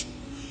change.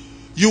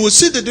 You will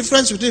see the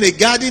difference between a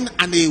garden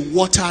and a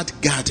watered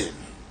garden.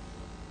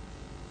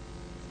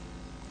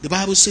 The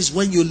Bible says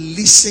when you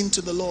listen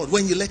to the Lord,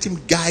 when you let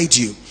him guide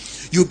you,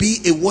 you'll be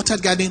a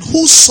watered garden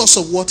whose source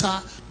of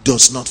water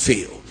does not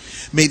fail.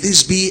 May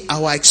this be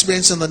our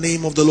experience in the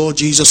name of the Lord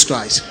Jesus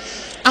Christ.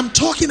 I'm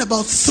talking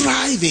about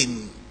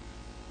thriving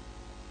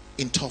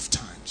in tough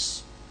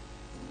times.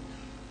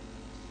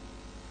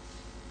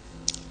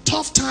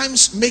 Tough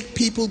times make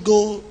people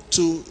go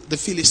to the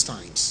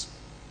Philistines.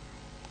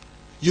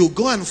 You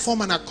go and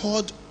form an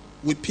accord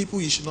with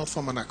people you should not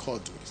form an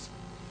accord with.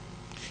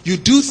 You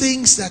do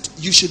things that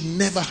you should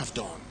never have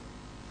done.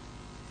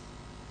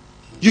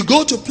 You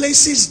go to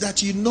places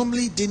that you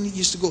normally didn't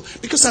used to go.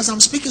 Because as I'm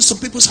speaking, some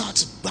people's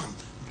hearts, bam,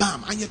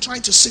 bam, and you're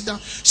trying to sit down.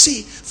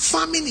 See,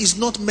 famine is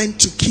not meant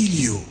to kill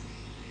you.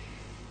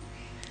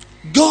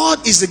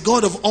 God is the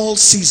God of all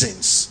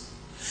seasons.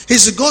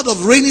 He's the God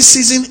of rainy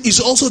season. He's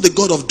also the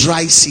God of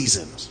dry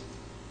seasons.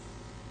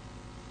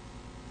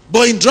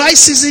 But in dry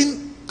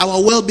season,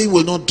 our well-being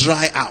will not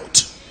dry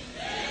out.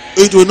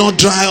 It will not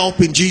dry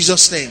up in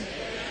Jesus' name.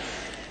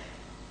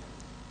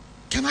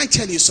 Can I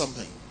tell you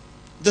something?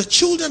 The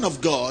children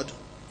of God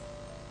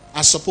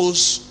are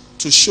supposed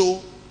to show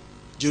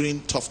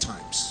during tough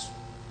times.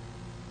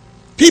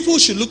 People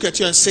should look at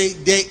you and say,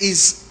 there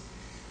is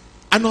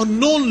an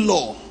unknown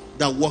law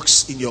that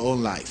works in your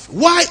own life.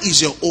 Why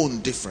is your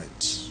own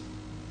different?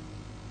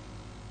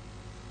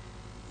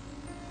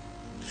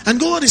 And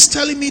God is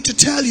telling me to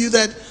tell you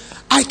that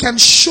I can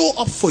show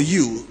up for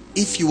you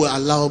if you will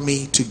allow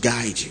me to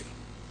guide you.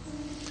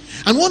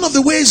 And one of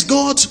the ways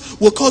God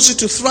will cause you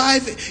to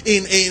thrive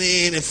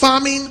in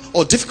farming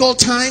or difficult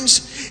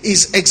times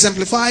is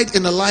exemplified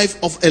in the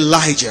life of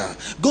Elijah.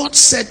 God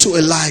said to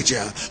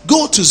Elijah,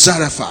 go to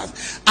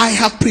Zarephath. I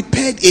have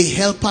prepared a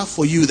helper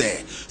for you there.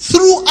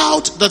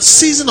 Throughout the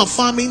season of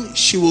famine,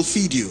 she will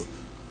feed you.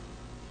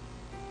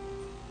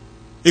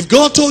 If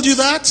God told you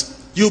that,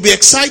 you'll be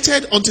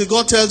excited until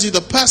God tells you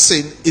the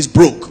person is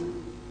broke.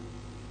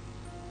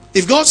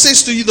 If God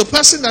says to you, the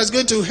person that's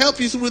going to help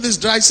you through this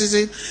dry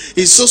season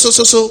is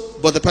so,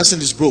 but the person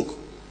is broke,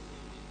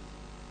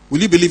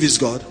 will you believe it's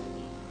God?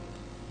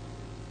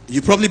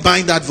 You probably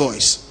bind that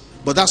voice.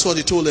 But that's what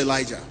he told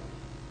Elijah.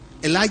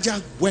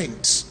 Elijah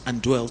went and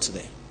dwelt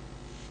there.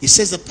 He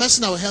says the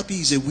person that will help you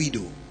is a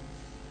widow.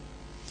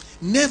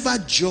 Never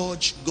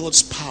judge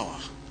God's power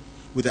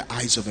with the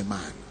eyes of a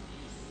man.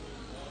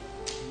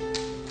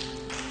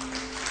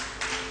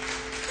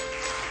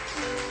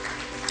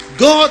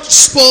 God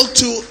spoke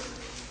to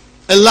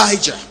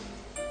Elijah.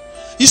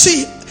 You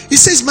see, he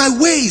says, my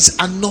ways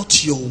are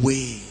not your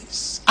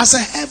ways. As the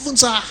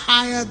heavens are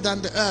higher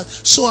than the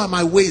earth, so are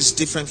my ways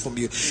different from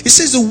you. He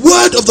says the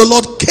word of the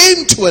Lord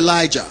came to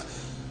Elijah.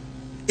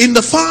 in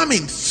the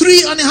famine,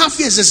 3.5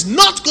 years, there's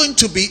not going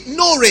to be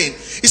no rain.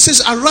 It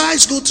says,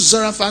 arise, go to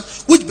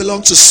Zarephath, which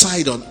belongs to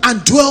Sidon,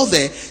 and dwell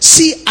there.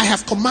 See, I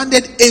have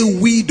commanded a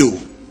widow.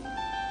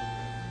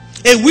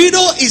 A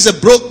widow is a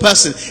broke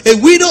person.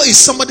 A widow is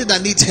somebody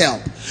that needs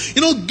help.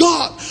 You know,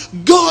 God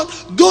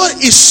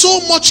is so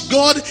much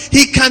God,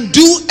 He can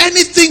do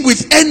anything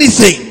with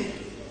anything.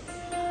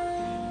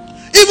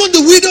 Even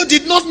the widow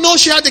did not know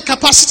she had the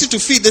capacity to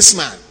feed this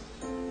man.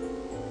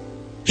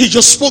 He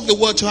just spoke the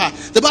word to her.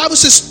 The Bible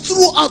says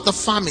throughout the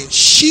famine,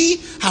 she,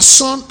 her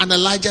son, and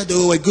Elijah, they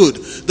were good.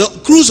 The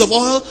cruse of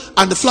oil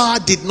and the flour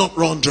did not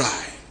run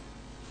dry.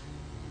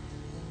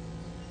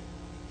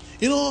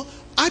 You know,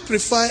 I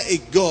prefer a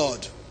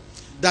God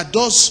that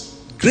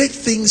does great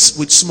things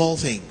with small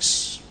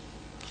things.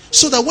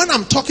 So that when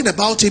I'm talking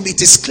about Him,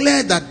 it is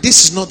clear that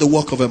this is not the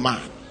work of a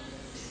man.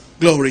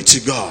 Glory to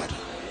God.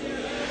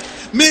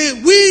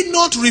 May we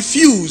not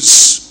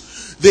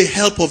refuse the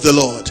help of the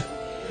Lord.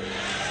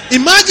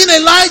 Imagine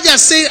Elijah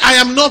saying, I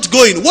am not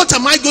going. What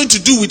am I going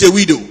to do with a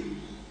widow?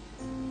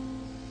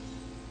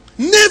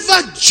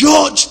 Never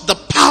judge the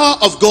power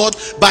of God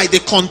by the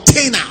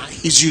container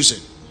He's using.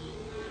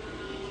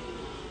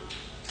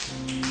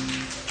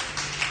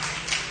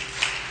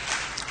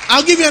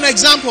 I'll give you an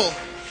example.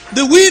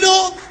 The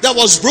widow that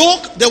was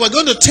broke, they were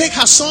going to take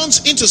her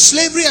sons into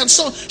slavery and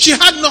so on. She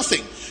had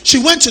nothing. She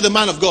went to the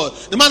man of God.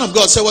 The man of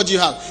God said, what do you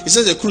have? He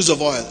says, a cruse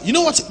of oil. You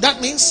know what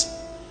that means?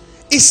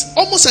 It's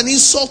almost an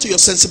insult to your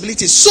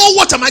sensibility. So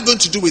what am I going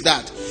to do with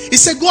that? He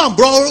said, go and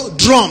borrow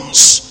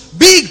drums,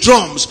 big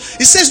drums.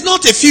 He says,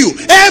 not a few,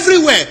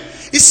 everywhere.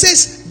 He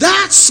says,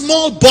 that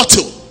small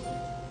bottle,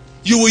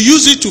 you will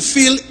use it to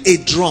fill a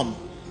drum.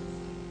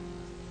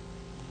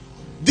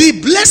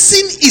 The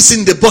blessing is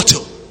in the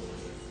bottle.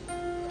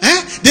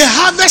 The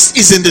harvest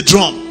is in the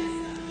drum.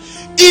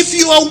 If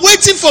you are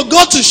waiting for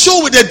God to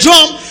show with a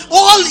drum,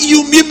 all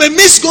you may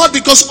miss God,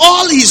 because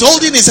all He's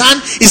holding in His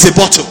hand is a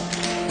bottle.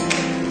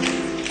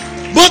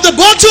 But the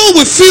bottle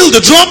will fill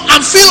the drum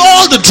and fill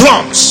all the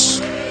drums.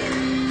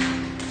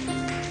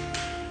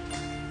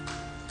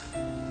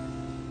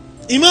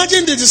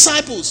 Imagine the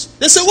disciples.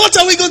 They say, what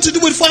are we going to do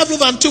with 5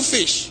 loaves and 2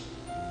 fish?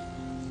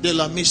 They'll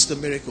have missed the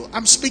miracle.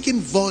 I'm speaking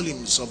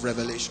volumes of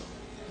revelation.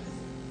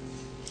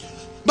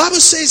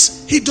 Bible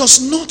says He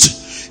does not,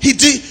 He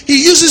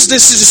uses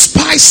this to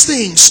despise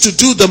things to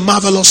do the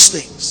marvelous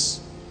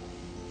things.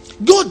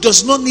 God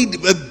does not need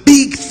a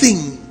big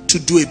thing to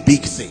do a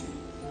big thing.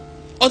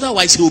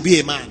 Otherwise He will be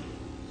a man.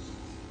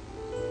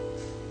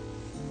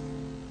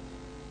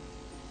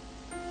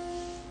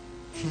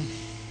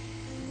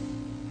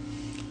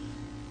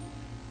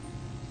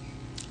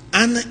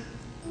 And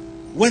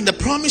when the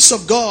promise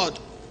of God,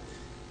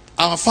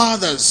 our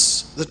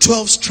fathers, the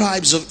 12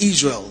 tribes of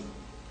Israel,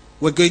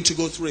 were going to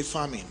go through a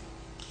famine,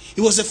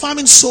 it was a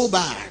famine so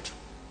bad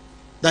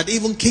that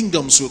even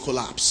kingdoms will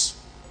collapse.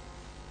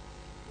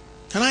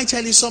 Can I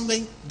tell you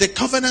something? The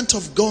covenant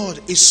of God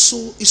is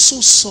so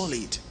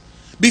solid.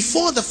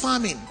 Before the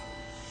famine,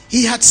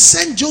 He had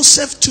sent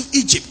Joseph to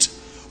Egypt,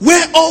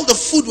 where all the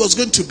food was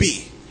going to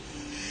be.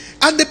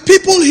 And the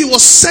people He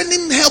was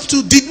sending help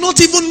to did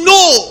not even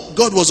know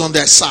God was on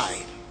their side.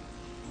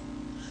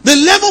 The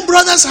 11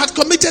 brothers had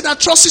committed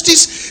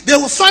atrocities. Their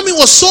famine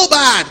was so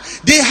bad,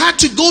 they had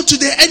to go to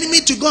their enemy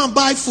to go and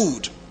buy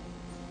food.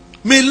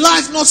 May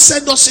life not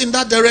send us in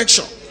that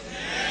direction.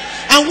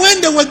 And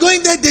when they were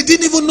going there, they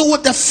didn't even know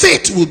what their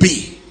fate will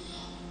be.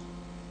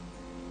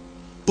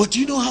 But do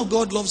you know how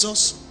God loves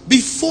us?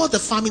 Before the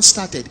famine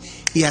started,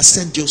 He has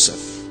sent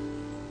Joseph.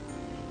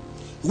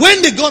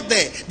 When they got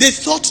there, they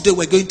thought they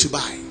were going to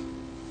buy.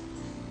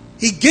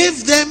 He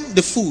gave them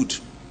the food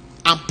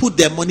and put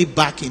their money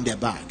back in their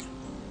bag.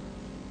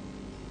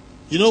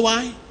 You know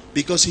why?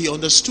 Because he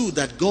understood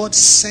that God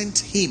sent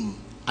him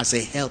as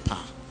a helper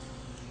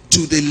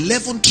to the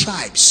 11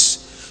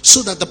 tribes,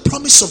 so that the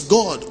promise of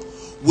God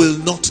will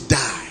not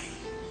die.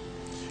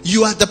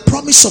 You are the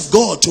promise of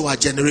God to our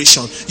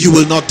generation. You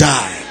will not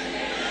die.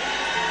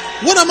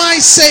 What am I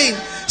saying?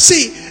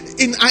 See,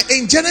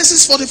 in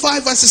Genesis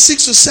 45 verses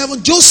 6 to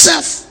 7,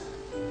 Joseph,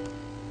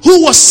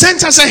 who was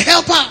sent as a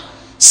helper,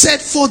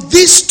 said, for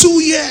these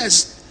 2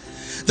 years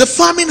the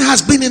famine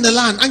has been in the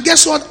land, and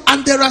guess what?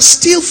 And there are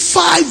still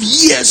 5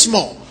 years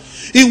more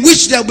in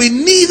which there will be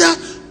neither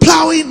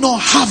plowing nor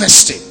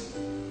harvesting.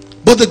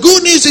 But the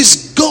good news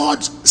is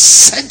God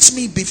sent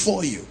me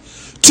before you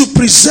to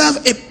preserve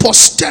a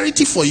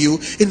posterity for you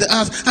in the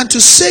earth, and to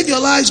save your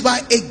lives by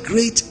a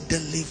great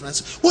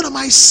deliverance. What am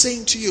I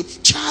saying to you,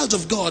 child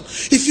of God?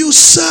 If you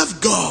serve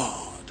God,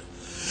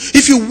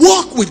 if you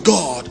walk with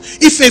God,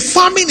 if a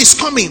famine is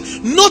coming,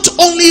 not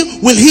only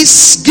will He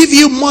give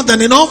you more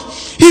than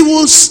enough, He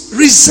will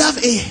reserve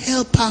a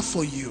helper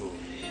for you.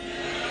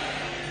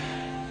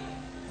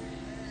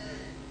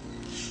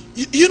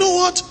 You know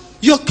what?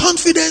 Your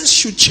confidence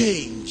should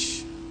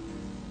change.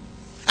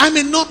 I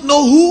may not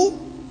know who,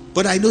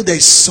 but I know there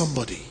is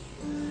somebody.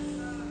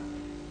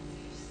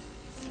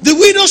 The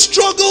widow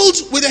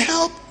struggled with the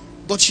help,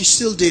 but she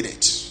still did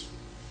it.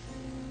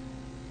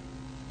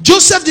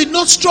 Joseph did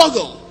not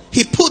struggle.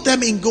 He put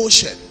them in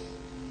Goshen.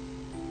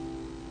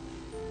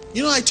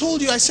 You know, I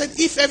told you, I said,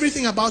 if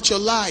everything about your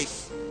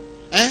life,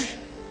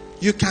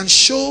 you can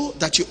show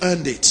that you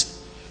earned it,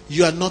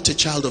 you are not a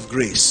child of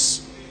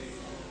grace.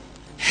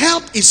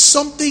 Help is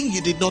something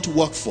you did not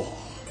work for.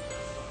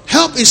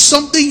 Help is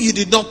something you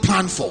did not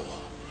plan for.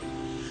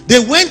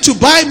 They went to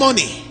buy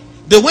money.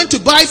 They went to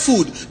buy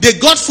food. They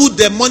got food,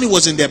 their money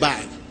was in their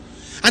bag.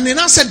 And they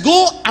now said,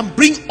 go and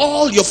bring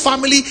all your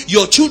family,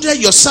 your children,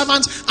 your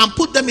servants, and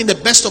put them in the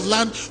best of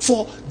land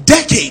for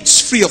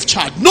decades free of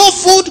charge. No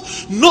food,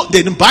 no,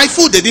 they didn't buy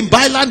food, they didn't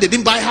buy land, they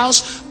didn't buy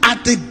house,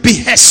 at the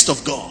behest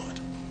of God.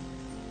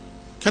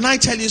 Can I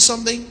tell you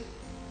something?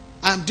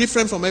 I'm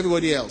different from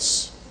everybody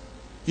else.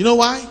 You know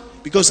why?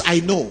 Because I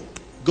know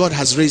God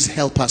has raised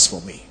helpers for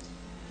me.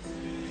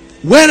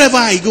 Wherever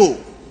I go,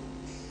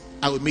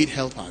 I will meet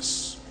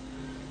helpers.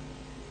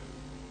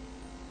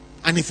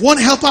 And if one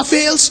helper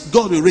fails,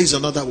 God will raise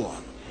another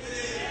one.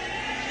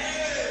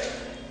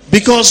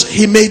 Because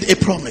he made a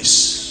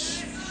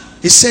promise.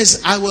 He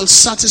says, I will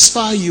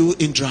satisfy you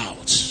in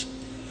drought.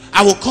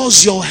 I will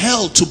cause your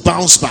hell to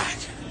bounce back.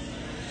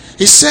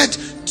 He said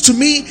to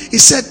me, he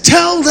said,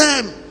 tell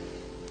them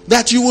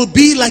that you will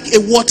be like a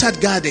watered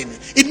garden.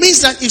 It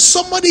means that if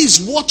somebody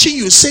is watching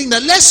you saying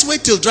that let's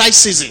wait till dry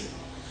season,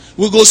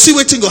 we'll go see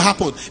what thing will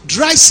happen.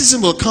 Dry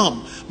season will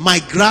come, my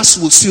grass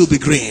will still be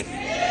green.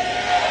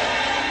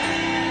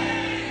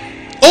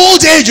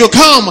 Old age will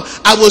come,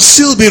 I will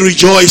still be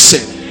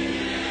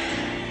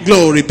rejoicing.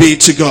 Glory be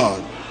to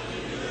God.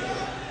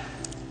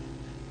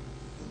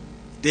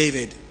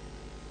 David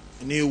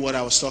knew what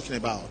I was talking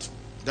about.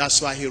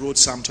 That's why he wrote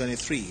Psalm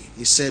 23.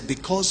 He said,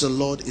 because the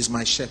Lord is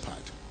my shepherd,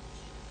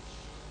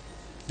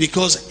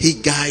 because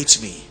he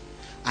guides me,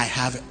 I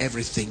have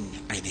everything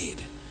I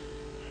need.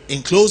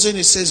 In closing,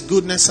 it says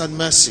goodness and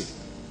mercy.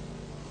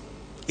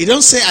 It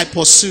don't say I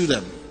pursue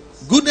them.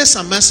 Goodness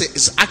and mercy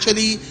is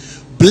actually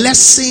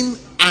blessing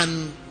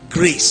and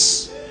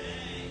grace.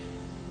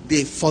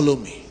 They follow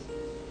me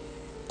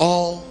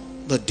all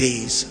the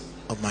days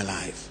of my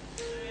life.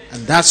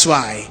 And that's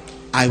why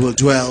I will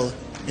dwell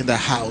in the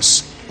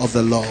house of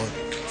the Lord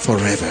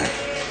forever.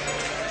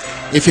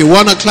 If you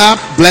want to clap,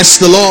 bless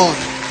the Lord.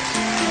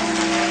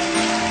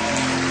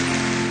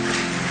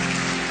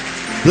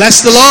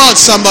 Bless the Lord,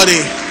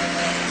 somebody.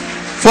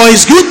 For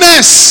his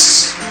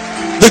goodness,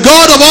 the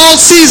God of all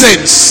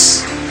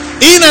seasons,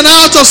 in and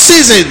out of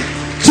season,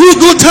 through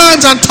good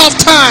times and tough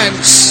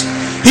times,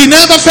 he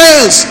never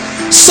fails.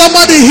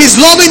 Somebody, his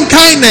loving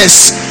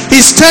kindness,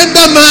 his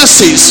tender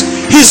mercies,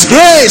 his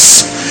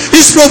grace,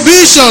 his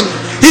provision,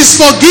 his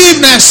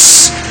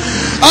forgiveness,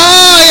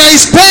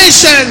 his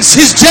patience,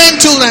 his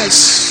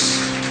gentleness.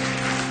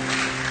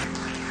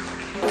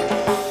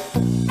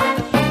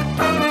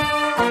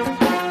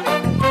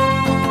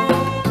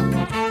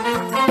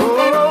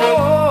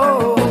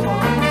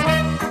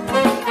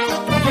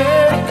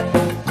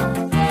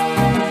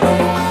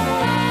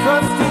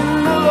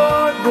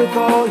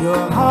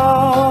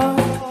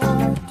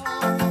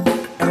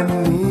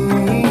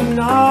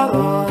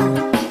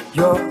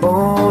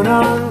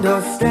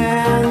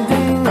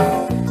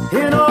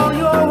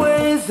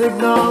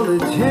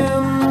 Acknowledge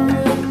him,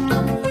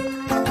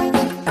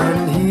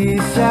 and he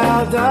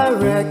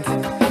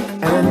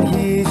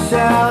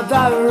shall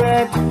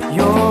direct,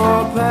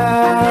 your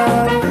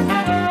path.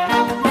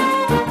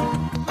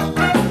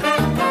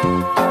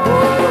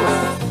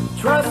 Oh,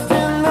 trust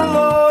in the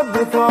Lord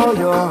with all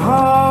your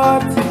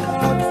heart,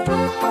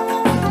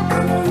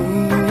 and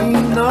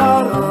lean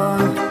not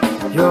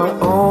on your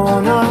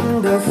own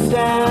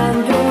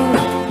understanding.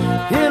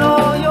 In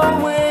all your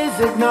ways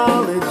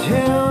acknowledge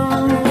him,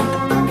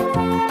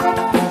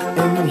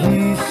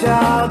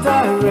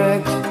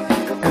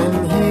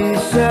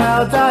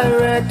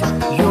 direct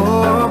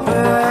your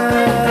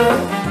path.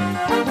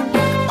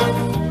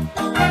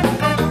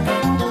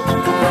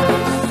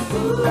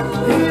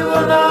 He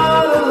will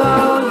not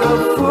allow your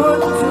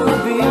foot to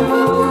be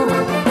moved.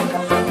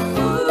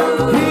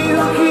 He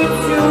who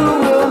keeps you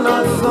will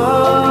not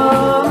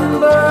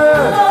slumber.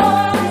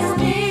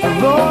 The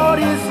Lord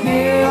is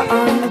near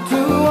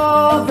unto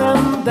all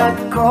them that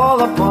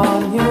call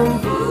upon him,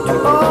 to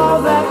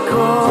all that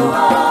call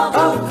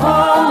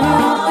upon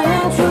him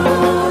in truth.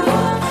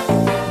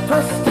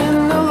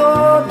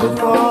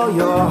 All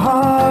your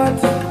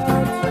heart,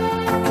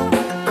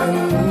 and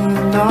lean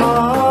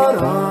not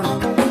on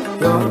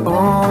your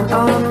own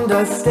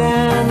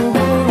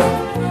understanding.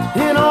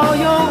 In all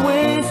your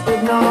ways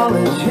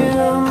acknowledge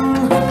him,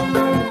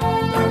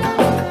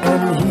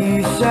 and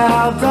he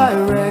shall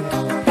direct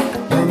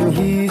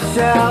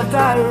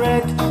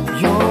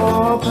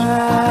your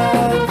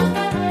path.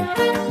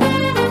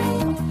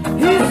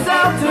 He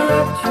shall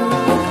direct you.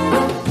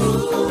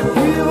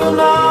 He will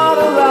not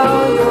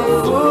allow your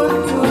foot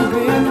to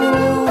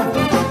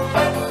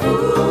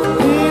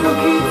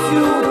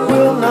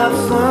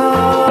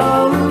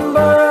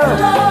slumber.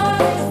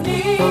 The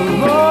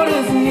Lord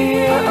is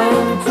near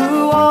unto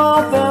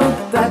all them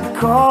that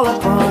call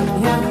upon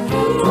him,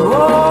 to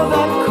all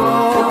that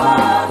call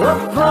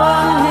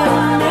upon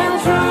him in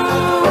truth.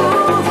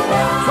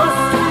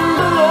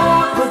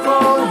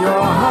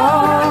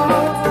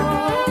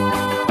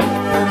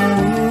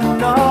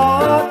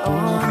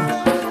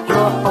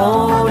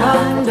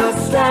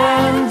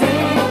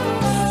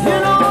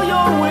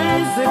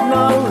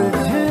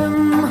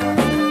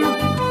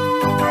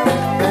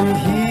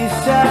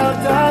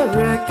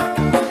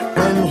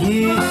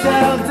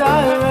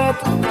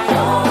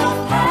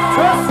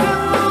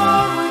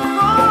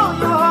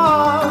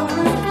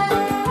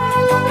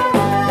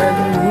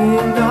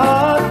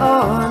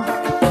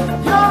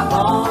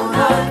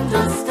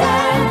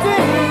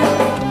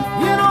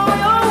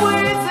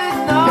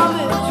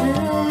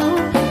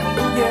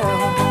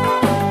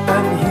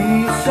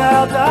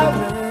 shall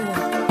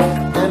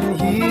direct,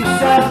 and He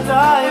shall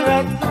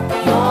direct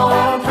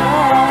your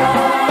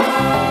path.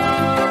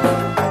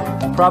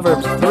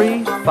 Proverbs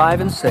 3,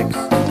 5, and 6,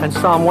 and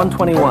Psalm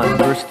 121,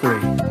 verse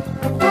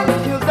 3.